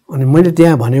 अनि मैले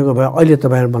त्यहाँ भनेको भए अहिले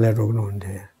तपाईँहरू मलाई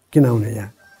रोक्नुहुन्थ्यो, किन आउने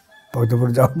यहाँ, भक्तपुर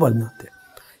जाऊ भन्नुहुन्थ्यो।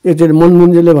 एकचोटि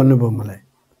मनमुन्जीले भन्नुभयो मलाई,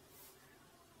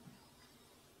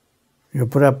 यो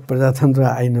पुरा प्रजातन्त्र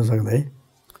आइ नसक्दै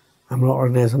हाम्रो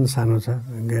अर्गनाइजेसन सानो छ,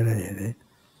 गएर हेरेँ।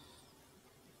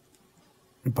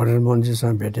 पटेल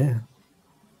मोहनजीसँग भेटेँ,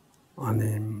 अनि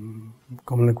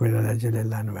कमल कोइरालाजीले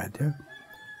लानुभएको थियो।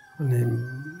 अनि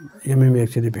एमएम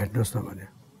एकचोटि भेट्नुहोस् न भन्यो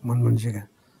मनमोहनजीका।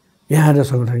 यहाँ आएर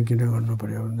सङ्गठन किन गर्नु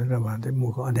पऱ्यो भनेर उहाँले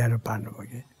मुख अँध्यारो पार्नुभयो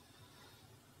कि।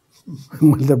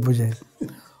 मैले त बुझेँ।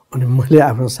 अनि मैले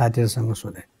आफ्नो साथीहरूसँग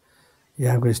सोधेँ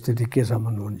यहाँको स्थिति के छ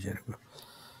मनमोहनजीहरूको।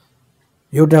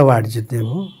 एउटा वार्ड जित्ने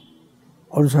भयो,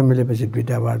 अरूसँग मिलेपछि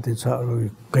 2टा वार्ड छ, अरू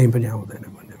कहीँ पनि आउँदैन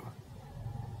भन्ने भयो।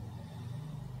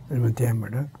 अनि म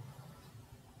त्यहाँबाट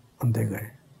अन्त्य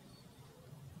गरेँ।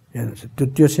 हेर्नुहोस्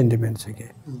त्यो सेन्टिमेन्ट छ कि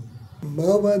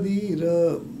माओवादी र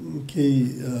केही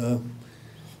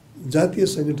जातीय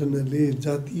सङ्गठनहरूले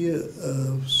जातीय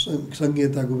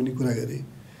सङ्घीयताको पनि कुरा गरे,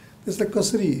 त्यसलाई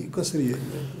कसरी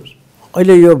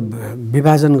अहिले यो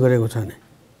विभाजन गरेको छ नि,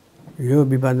 यो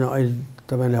विभाजन अहिले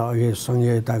तपाईँले अघि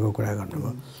सङ्घीयताको कुरा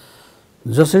गर्नुभयो।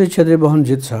 जसरी क्षेत्रीय बहुमत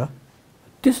जित्छ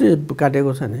त्यसरी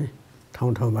काटेको छ नि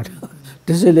ठाउँ ठाउँबाट।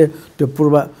 त्यसैले त्यो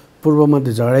पूर्वमा त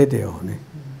झगडै त्यही हो नि।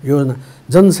 यो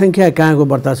जनसङ्ख्या कहाँको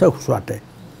बढ्ता छ स्वाटै,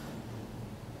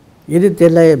 यदि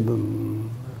त्यसलाई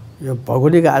यो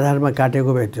भौगोलिक आधारमा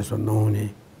काटेको भए त्यसो नहुने।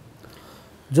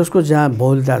 जसको जहाँ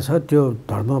बहुलता छ त्यो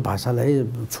धर्म भाषालाई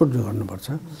छुट गर्नुपर्छ,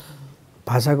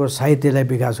 भाषाको साहित्यलाई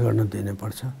विकास गर्न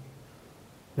दिनुपर्छ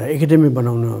र एकाडेमी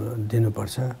बनाउन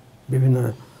दिनुपर्छ।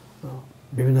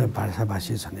 विभिन्न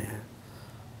भाषाभाषी छन् यहाँ,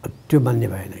 त्यो मान्ने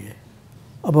भएन कि।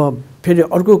 अब फेरि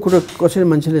अर्को कुरो कसरी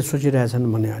मान्छेले सोचिरहेछन्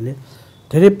भने अहिले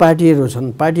धेरै पार्टीहरू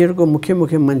छन्, पार्टीहरूको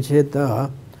मुख्य मान्छे त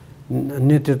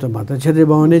नेतृत्वमा त क्षेत्रीय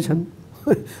बाहुन नै छन्।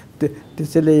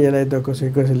 त्यसैले यसलाई त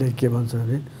कसैले के भन्छ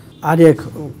भने आर्य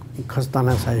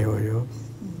खस्तानासाई हो,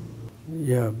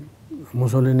 यो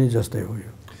मुसोलिनी जस्तै हो। यो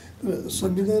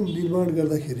संविधान निर्माण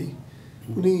गर्दाखेरि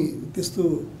कुनै त्यस्तो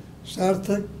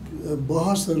सार्थक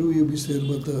बहसहरू यो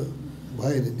विषयहरूमा त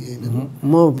भएन नि होइन।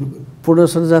 म पूर्ण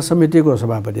संरचना समितिको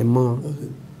सभापति, म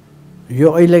यो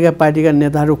अहिलेका पार्टीका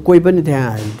नेताहरू कोही पनि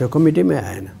त्यहाँ आएन, त्यो कमिटीमै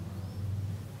आएन।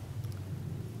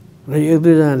 र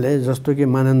 1-2जनाले जस्तो कि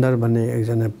मानन्दर भन्ने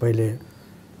एकजना पहिले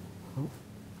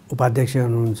उपाध्यक्ष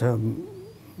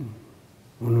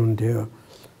हुनुहुन्थ्यो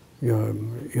यो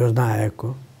योजना आयोगको,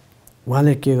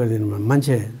 उहाँले के गरिदिनु भयो,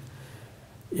 मान्छे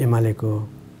एमालेको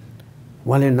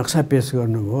उहाँले नक्सा पेस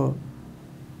गर्नुभयो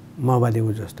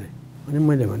माओवादीको जस्तै। अनि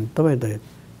मैले भने तपाईँ त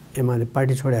एमाले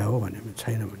पार्टी छोड्या हो भने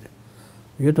छैन भने,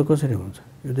 यो त कसरी हुन्छ,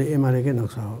 यो त एमालेकै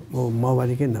नक्सा हो,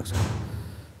 माओवादीकै नक्सा हो,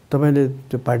 तपाईँले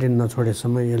त्यो पार्टी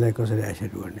नछोडेसम्म यसलाई कसरी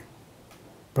एक्सेप्ट गर्ने,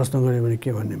 प्रश्न गरेँ भने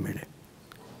के भन्ने मैले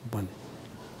भने,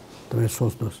 तपाईँ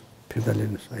सोच्नुहोस् फिर्ता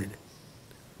लिनुहोस् अहिले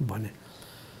भने।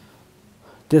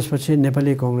 त्यसपछि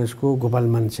नेपाली कङ्ग्रेसको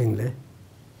गोपालमान सिंहले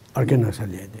अर्कै नक्सा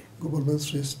ल्याइदिए, गोपालमान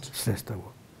श्रेष्ठको।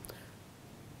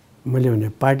 मैले भने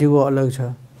पार्टीको अलग छ,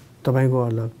 तपाईँको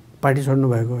अलग, पार्टी छोड्नु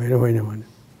भएको होइन भने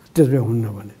त्यसमा हुन्न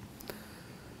भने।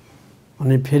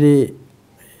 अनि फेरि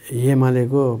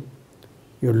एमालेको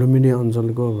यो लुम्बिनी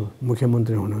अञ्चलको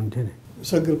मुख्यमन्त्री हुनुहुन्थ्यो नि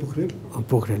शङ्कर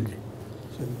पोखरेलजी,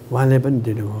 उहाँले पनि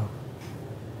दिनुभयो।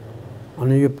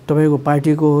 अनि यो तपाईँको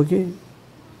पार्टीको हो कि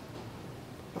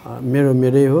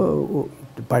मेरै हो,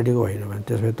 पार्टीको होइन भने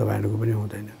त्यसो भए तपाईँहरूको पनि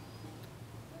हुँदैन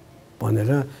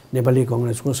भनेर नेपाली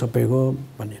कङ्ग्रेसको सबैको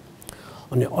भने।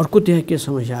 अनि अर्को त्यहाँ के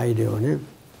समस्या आइदियो भने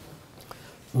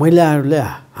महिलाहरूले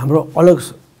हाम्रो अलग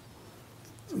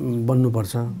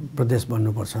बन्नुपर्छ प्रदेश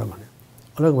बन्नुपर्छ भने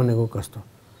अलग भनेको कस्तो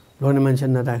लोग्ने मान्छे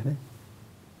नराख्ने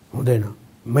हुँदैन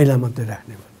महिला मात्रै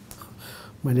राख्ने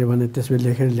मैले भने त्यसमा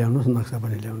लेखेर ल्याउनुहोस् नक्सा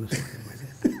पनि ल्याउनुहोस् मैले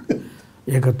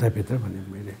एक हप्ताभित्र भने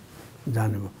मैले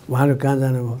जानुभयो उहाँहरू कहाँ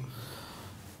जानुभयो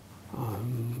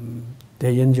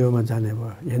त्यही एनजिओमा जाने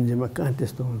भयो एनजिओमा कहाँ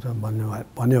त्यस्तो हुन्छ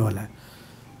भन्यो होला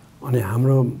अनि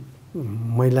हाम्रो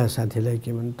महिला साथीलाई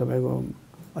के भने तपाईँको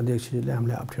अध्यक्षजीले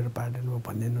हामीलाई अप्ठ्यारो पारिदिनु भयो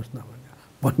भनिदिनुहोस् न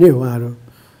भन्ने उहाँहरू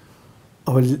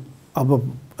अब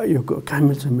यो कहाँ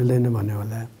मिल्छ मिल्दैन भन्यो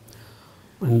होला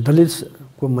अनि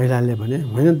दलितको महिलाले भने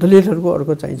होइन दलितहरूको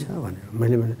अर्को चाहिन्छ भन्यो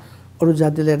मैले भने अरू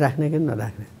जातिले राख्ने कि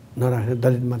नराख्ने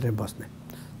दलित मात्रै बस्ने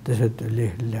त्यसो त्यो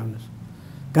लेखेर ल्याउनुहोस्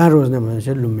कहाँ रोज्ने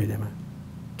भनेपछि लुम्बिनीमा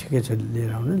ठिकै छ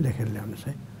लिएर आउनु लेखेर ल्याउनुहोस्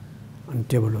है अनि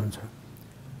टेबल हुन्छ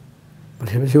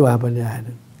भनेपछि उहाँ पनि आएन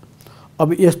अब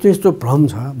यस्तो यस्तो भ्रम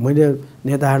छ मैले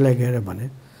नेताहरूलाई गएर भने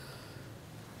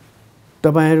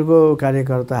तपाईँहरूको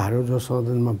कार्यकर्ताहरू जो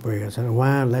सदनमा पुगेका छन्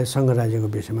उहाँहरूलाई सङ्घराज्यको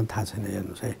विषयमा थाहा छैन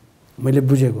हेर्नुहोस् है मैले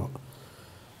बुझेको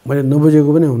मैले नबुझेको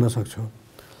पनि हुनसक्छु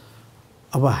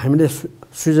अब हामीले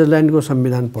स्विजरल्यान्डको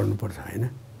संविधान पढ्नुपर्छ होइन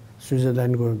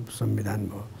स्विजरल्यान्डको संविधान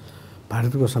भयो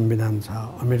भारतको संविधान छ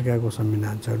अमेरिकाको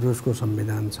संविधान छ रुसको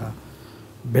संविधान छ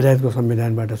बेलायतको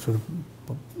संविधानबाट सुरु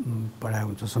पढाएको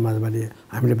हुन्छ समाजवादी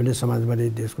हामीले पनि समाजवादी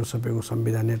देशको सबैको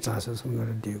संविधान नै ट्रान्सलेसन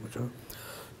गरेर दिएको छ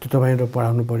त्यो तपाईँहरू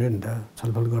पढाउनु पऱ्यो नि त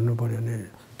छलफल गर्नु पऱ्यो भने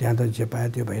त्यहाँ त जे पायो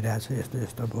त्यो भइरहेछ यस्तो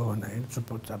यस्तो भयो भन्दाखेरि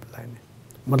चुपचाप लाग्ने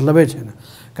मतलबै छैन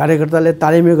कार्यकर्ताले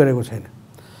तालिमै गरेको छैन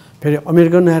फेरि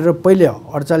अमेरिकनहरू पहिले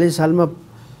 48 सालमा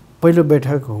पहिलो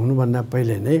बैठक हुनुभन्दा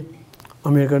पहिले नै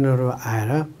अमेरिकनहरू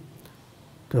आएर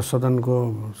त्यो सदनको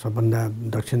सबभन्दा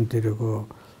दक्षिणतिरको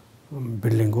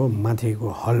बिल्डिङको माथिको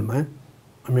हलमा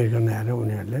अमेरिकन आएर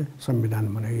उनीहरूले संविधान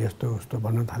बनायो यस्तो उस्तो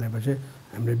भन्न थालेपछि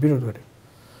हामीले विरोध गऱ्यौँ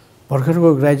भर्खरको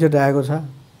ग्रेजुएट आएको छ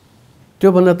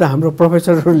त्योभन्दा त हाम्रो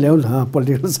प्रोफेसरहरू ल्याउँ न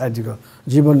पोलिटिकल साइन्सको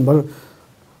जीवनभर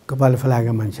कपाल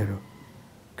फलाएका मान्छेहरू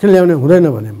किन ल्याउने हुँदैन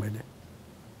भने मैले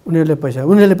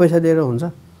उनीहरूले पैसा दिएर हुन्छ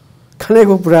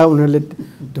खानेको पुरा उनीहरूले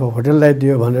त्यो होटललाई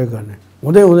दियो भनेर गर्ने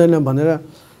हुँदैन भनेर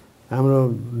हाम्रो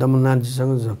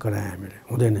दमननाथजीसँग कराए हामीले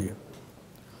हुँदैन यो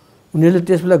उनीहरूले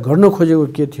त्यसबेला गर्न खोजेको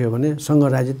के थियो भने सङ्घ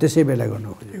राज्य त्यसै बेला गर्न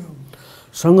खोजेको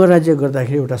सङ्घ राज्य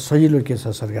गर्दाखेरि एउटा सजिलो के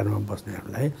छ सरकारमा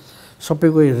बस्नेहरूलाई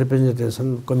सबैको रिप्रेजेन्टेसन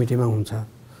कमिटीमा हुन्छ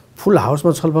फुल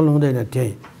हाउसमा छलफल हुँदैन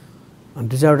त्यही अनि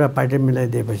दुई चारवटा पार्टी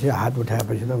मिलाइदिएपछि हात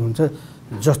उठाएपछि त हुन्छ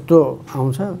जस्तो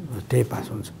आउँछ त्यही पास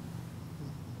हुन्छ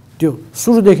त्यो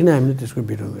सुरुदेखि नै हामीले त्यसको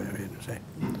विरोध गरेर हेर्नुहोस् है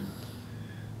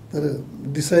तर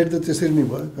डिसाइड त त्यसरी नै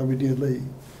भयो कमिटीहरूलाई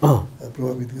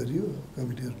प्रभावित गरियो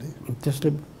कमिटीहरूले त्यसले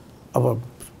अब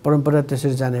परम्परा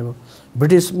त्यसरी जाने भयो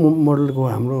ब्रिटिस मोडलको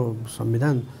हाम्रो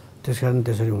संविधान त्यस कारण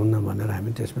त्यसरी हुन्न भनेर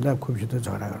हामी त्यसबेला खुबसित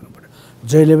झगडा गर्नु पऱ्यो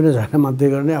जहिले पनि झगडा मात्रै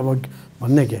गर्ने अब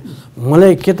भन्ने के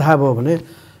मलाई के थाहा भयो भने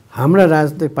हाम्रा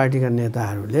राजनीतिक पार्टीका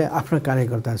नेताहरूले आफ्ना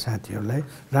कार्यकर्ता साथीहरूलाई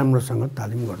राम्रोसँग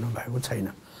तालिम गर्नुभएको छैन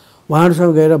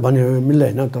उहाँहरूसँग गएर भन्यो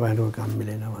मिल्दैन तपाईँहरूको काम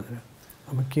मिलेन भनेर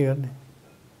अब के गर्ने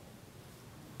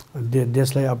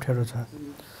देशलाई अप्ठ्यारो छ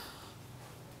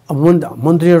अब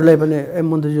मन्त्रीहरूलाई पनि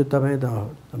मन्त्रीज्यू तपाईँ त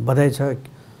बधाई छ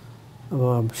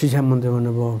अब शिक्षा मन्त्री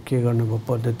भन्नुभयो के गर्नुभयो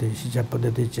पद्धति शिक्षा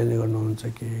पद्धति चेन्ज गर्नुहुन्छ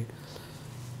कि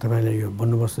तपाईँले यो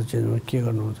बन्दोबस्त चेन्ज गर्नु के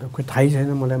गर्नुहुन्छ खोइ थाहै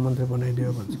छैन मलाई मन्त्री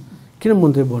बनाइदियो भन्छ किन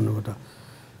मन्त्री बन्नुभयो त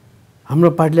हाम्रो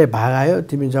पार्टीलाई भाग आयो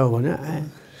तिमी जाऊ भने आए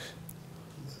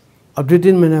अब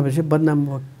 2-3 महिनापछि बदनाम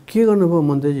भयो के गर्नुभयो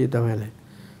मन्त्रीजी तपाईँले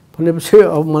भनेपछि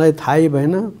अब मलाई थाहै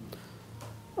भएन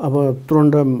अब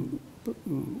तुरन्त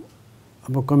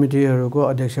अब कमिटीहरूको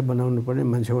अध्यक्ष बनाउनु पर्ने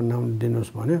मान्छेको नाम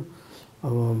दिनुहोस् भन्यो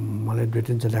अब मलाई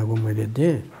 2-3 जनाको मैले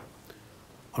दिएँ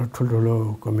अरू ठुल्ठुलो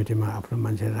कमिटीमा आफ्नो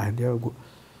मान्छे राखिदियो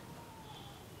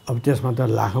अब त्यसमा त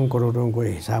लाखौँ करोडौँको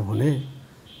हिसाब हुने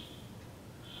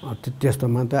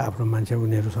त्यस्तोमा त आफ्नो मान्छे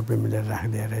उनीहरू सबै मिलेर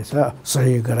राखिदिए रहेछ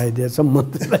सही गराइदिएछ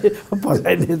मन्त्रीलाई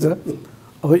फसाइदिएछ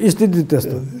अब स्थिति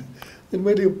त्यस्तो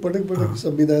मैले पटक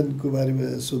संविधानको बारेमा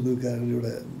सोध्नुको कारण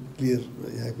एउटा क्लियर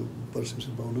यहाँको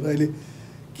पर्सेप्सन पाउनु अहिले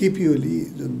केपी ओली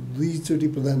जुन 2 चोटि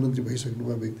प्रधानमन्त्री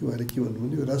भइसक्नुभएको व्यक्ति उहाँले के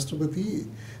भन्नुभयो राष्ट्रपति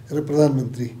र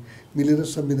प्रधानमन्त्री मिलेर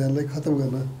संविधानलाई खत्तम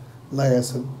गर्न लागेका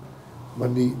छन्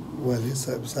भन्ने उहाँले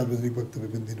सार्वजनिक वक्तव्य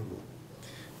पनि दिनुभयो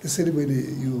त्यसरी मैले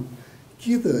यो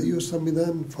के त यो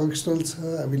संविधान फङ्सनल छ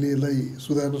हामीले यसलाई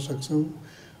सुधार्न सक्छौँ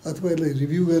अथवा यसलाई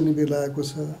रिभ्यू गर्ने बेला आएको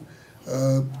छ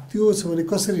त्यो छ भने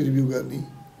कसरी रिभ्यू गर्ने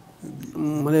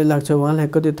मलाई लाग्छ उहाँलाई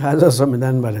कति थाहा छ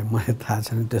संविधानबारे मलाई थाहा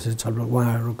छैन त्यसरी छलफल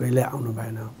उहाँहरू कहिले आउनु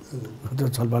भएन त्यो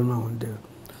छलफलमा हुन्थ्यो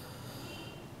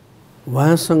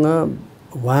उहाँसँग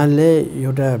उहाँले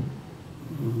एउटा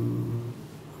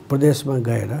प्रदेशमा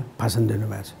गएर भाषण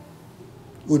दिनुभएको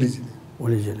छ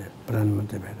ओलीजीले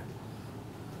प्रधानमन्त्री भएर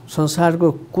संसारको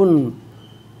कुन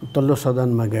तल्लो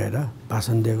सदनमा गएर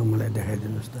भाषण दिएको मलाई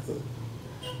देखाइदिनुहोस् त।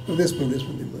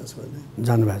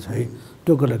 जानुभएको छ है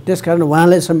त्यो कुरा। त्यसकारण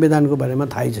उहाँलाई संविधानको बारेमा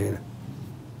थाहै छैन,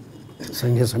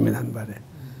 सङ्घीय संविधानबारे।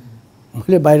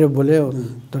 मैले बाहिर बोले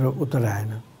तर उत्तर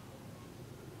आएन।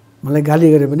 मलाई गाली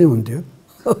गरे पनि हुन्थ्यो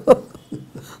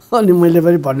अनि मैले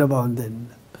पनि भन्न पाउँदैन।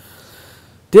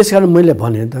 त्यसकारण मैले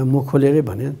भने त मुख खोलेरै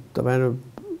भने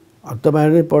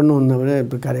तपाईँहरूले पढ्नुहुन्न भने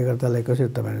कार्यकर्तालाई कसरी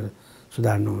तपाईँहरू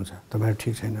सुधार्नुहुन्छ, तपाईँहरू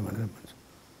ठिक छैन भनेर भन्छ।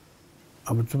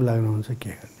 अब चुप लाग्नुहुन्छ के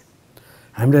गर्ने।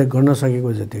 हामीले गर्न सकेको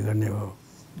जति गर्ने हो।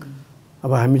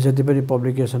 अब हामी जति पनि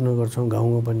पब्लिकेसन गर्छौँ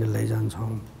गाउँमा पनि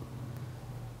लैजान्छौँ।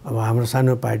 अब हाम्रो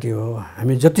सानो पार्टी हो,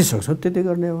 हामी जति सक्छौँ त्यति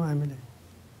गर्ने हो। हामीले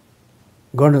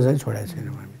गर्न चाहिँ छोडेको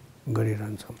छैनौँ, हामी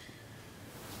गरिरहन्छौँ।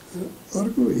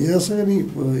 अर्को यहाँसँग नि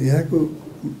यहाँको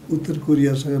उत्तर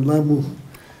कोरियासँग लामो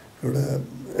एउटा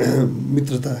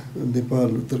मित्रता, नेपाल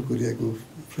उत्तर कोरियाको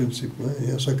फ्रेन्डसिपमा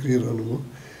यहाँ सक्रिय रहनुभयो।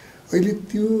 अहिले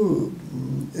त्यो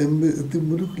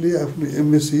मुलुकले आफ्नो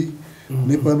एम्बेसी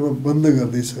नेपालमा बन्द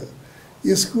गर्दैछ,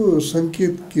 यसको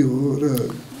सङ्केत के हो? र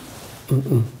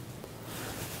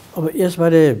अब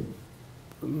यसबारे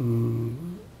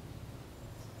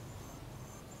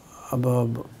अब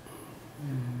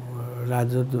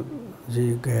राजदूतजी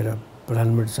गएर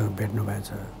प्रधानमन्त्रीसँग भेट्नु भएछ,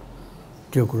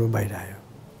 त्यो कुरो बाहिर आयो।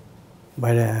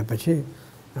 बाहिर आएपछि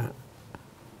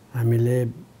हामीले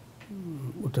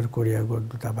उत्तर कोरियाको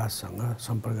दूतावाससँग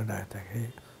सम्पर्क राख्दाखेरि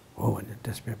हो भने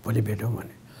त्यसपछि भोलि भेटौँ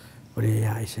भने, भोलि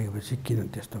यहाँ आइसकेपछि किन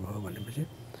त्यस्तो भयो भनेपछि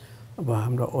अब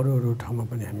हाम्रो अरू ठाउँमा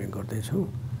पनि हामी गर्दैछौँ।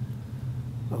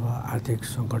 अब आर्थिक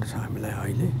सङ्कट छ हामीलाई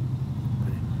अहिले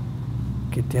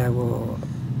कि त्यहाँको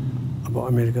अब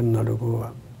अमेरिकनहरूको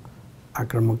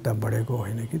आक्रामकता बढेको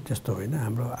होइन कि त्यस्तो होइन,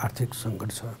 हाम्रो आर्थिक सङ्कट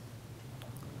छ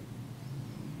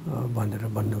भनेर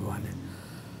भन्नुभयो भने।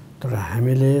 तर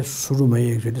हामीले सुरुमै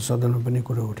एकचोटि सदनमा पनि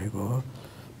कुरो उठेको हो,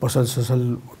 पसल ससल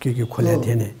के खोलेको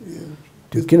थिएँ नि,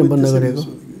 त्यो किन बन्द गरेको?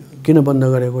 किन बन्द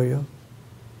गरेको? यो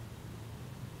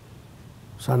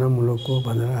सानो मुलुकको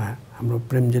भनेर हाम्रो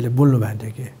प्रेमजीले बोल्नु भएको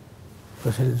थियो कि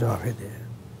कसरी जवाफै दिए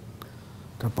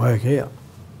त भयो कि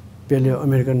पेल्यो,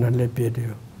 अमेरिकनहरूले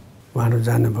पेल्यो, उहाँहरू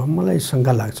जानुभयो। मलाई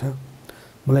शङ्का लाग्छ।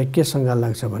 मलाई के शङ्का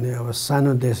लाग्छ भने अब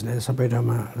सानो देशले सबै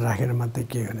ठाउँमा राखेर मात्रै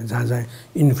के गर्ने, जहाँ जहाँ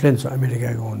इन्फ्लुएन्स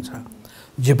अमेरिकाको हुन्छ,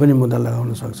 जे पनि मुद्दा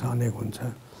लगाउन सक्छ, अनेक हुन्छ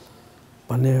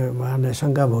भन्ने उहाँलाई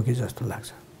शङ्का भयो कि जस्तो लाग्छ।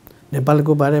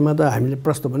 नेपालको बारेमा त हामीले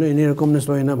प्रश्न भन्यो, यिनीहरू कम्युनिस्ट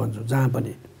होइन भन्छौँ जहाँ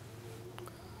पनि।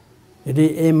 यदि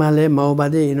एमाले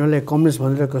माओवादी यिनीहरूले कम्युनिस्ट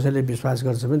भनेर कसैले विश्वास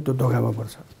गर्छ भने त्यो धोकामा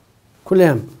पर्छ।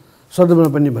 खुलेआम सदनमा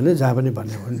पनि भने जहाँ पनि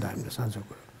भन्ने हो नि त हामीले साँचो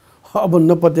कुरो। अब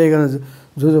नपत्याइकन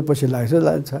जो पछि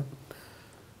लाग्छ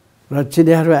र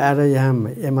चिडियाहरू आएर यहाँ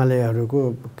एमालेहरूको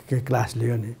के क्लास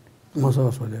लियो नि,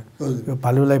 मसँग सोध्यो यो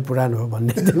भालुलाई पुरानो हो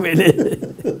भन्ने थियो मैले।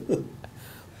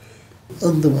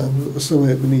 अन्तमा हाम्रो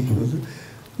समय पनि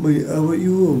अब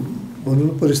यो भनौँ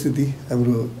न परिस्थिति,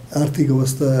 हाम्रो आर्थिक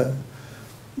अवस्था,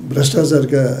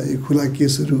 भ्रष्टाचारका खुला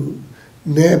केसहरू,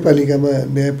 न्यायपालिकामा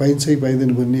न्याय पाइन्छ कि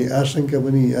पाइँदैन भन्ने आशंका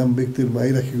पनि आम व्यक्तिहरूमा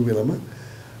आइराखेको बेलामा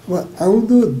अब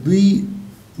आउँदो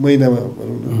 2 महिनामा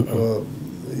भनौँ न, अब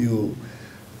यो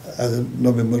आज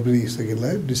नोभेम्बर पनि सकिँला,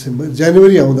 डिसेम्बर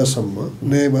जनवरी आउँदासम्म,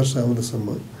 नयाँ वर्ष आउँदासम्म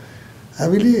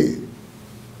हामीले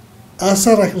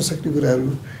आशा राख्न सक्ने कुराहरू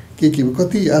के हो?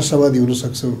 कति आशावादी हुन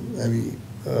सक्छौँ हामी?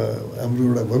 हाम्रो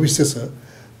एउटा भविष्य छ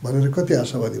भनेर कति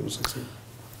आशावादी हुन सक्छौँ?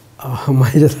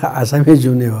 मैले त आशामै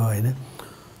जिउने हो होइन।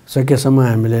 सकेसम्म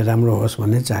हामीले राम्रो होस्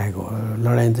भन्ने चाहेको हो।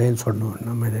 लडाइँ चाहिँ छोड्नुहुन्न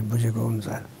मैले बुझेको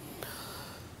अनुसार।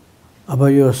 अब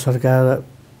यो सरकार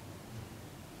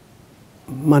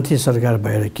माथि सरकार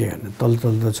भएर के गर्ने, तल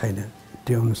त छैन,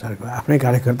 त्यो अनुसारको आफ्नै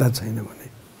कार्यकर्ता छैन भने।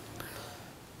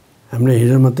 हामीले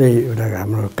हिजो मात्रै एउटा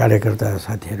हाम्रो कार्यकर्ता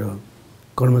साथीहरू,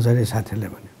 कर्मचारी साथीहरूले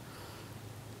भन्यो,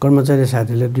 कर्मचारी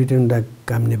साथीले 2-3वटा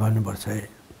काम निभाउनुपर्छ है।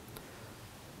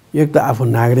 एक त आफू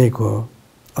नागरिक हो,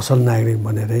 असल नागरिक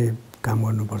बनेरै काम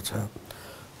गर्नुपर्छ।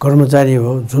 कर्मचारी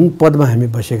हो, जुन पदमा हामी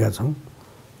बसेका छौँ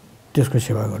त्यसको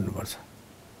सेवा गर्नुपर्छ।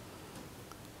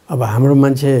 अब हाम्रो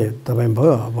मान्छे तपाईँ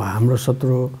भयो, अब हाम्रो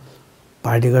शत्रु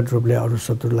पार्टीगत रूपले अरू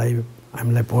शत्रुलाई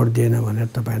हामीलाई भोट दिएन भनेर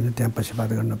तपाईँहरूले त्यहाँ पक्षपात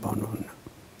गर्न पाउनुहुन्न।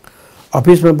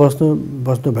 अफिसमा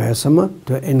बस्नु भएसम्म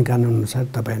त्यो ऐन कानुन अनुसार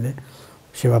तपाईँले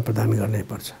सेवा प्रदान गर्नै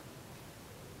पर्छ।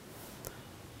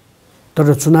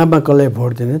 तर चुनावमा कसलाई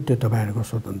भोट दिने त्यो तपाईँहरूको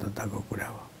स्वतन्त्रताको कुरा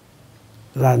हो।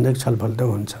 राजनैतिक छलफल त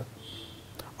हुन्छ,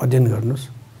 अध्ययन गर्नुहोस्।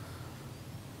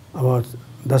 अब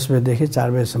 10 बजेदेखि 4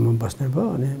 बजेसम्म बस्ने भयो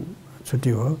अनि छुट्टी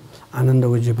हो,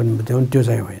 आनन्दको जीवन बिताउनु, त्यो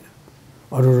चाहिँ होइन।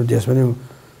 अरू देश पनि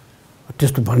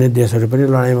त्यस्तो भन्ने देशहरू पनि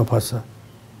लडाइँमा फस्छ।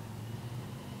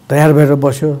 तयार भएर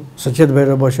बस्यो, सचेत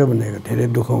भएर बस्यो भनेको धेरै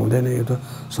दुःख हुँदैन। यो त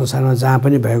संसारमा जहाँ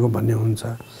पनि भएको भन्ने हुन्छ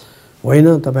होइन।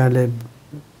 तपाईँहरूले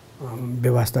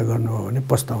व्यवस्था गर्नुभयो भने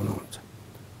पस्ताउनुहुन्छ।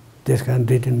 त्यस कारण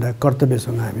 2-3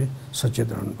 कर्तव्यसँग हामी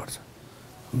सचेत रहनुपर्छ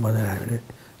भनेर हामीले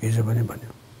हिजो पनि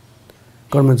भन्यौँ।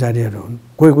 कर्मचारीहरू हुन्,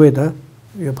 कोही त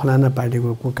यो फलाना पार्टीको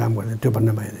को काम गर्ने त्यो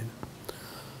भन्न पाइँदैन।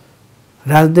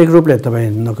 राजनीतिक रूपले तपाईँ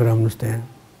नगराउनुहोस्, त्यहाँ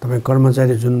तपाईँ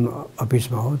कर्मचारी जुन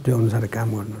अफिसमा हो त्यो अनुसार काम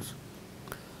गर्नुहोस्।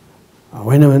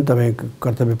 होइन भने तपाईँ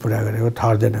कर्तव्य पुरा गरेको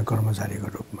ठहर्दैन कर्मचारीको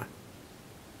रूपमा।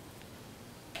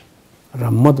 र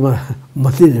मत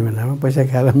दिने बेलामा पैसा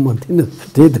खाएर मत दिनु,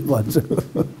 त्यही त भन्छु।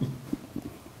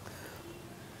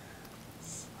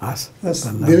 हस्,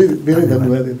 धेरै धेरै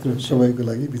धन्यवाद यत्रो समयको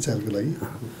लागि, विचारको लागि।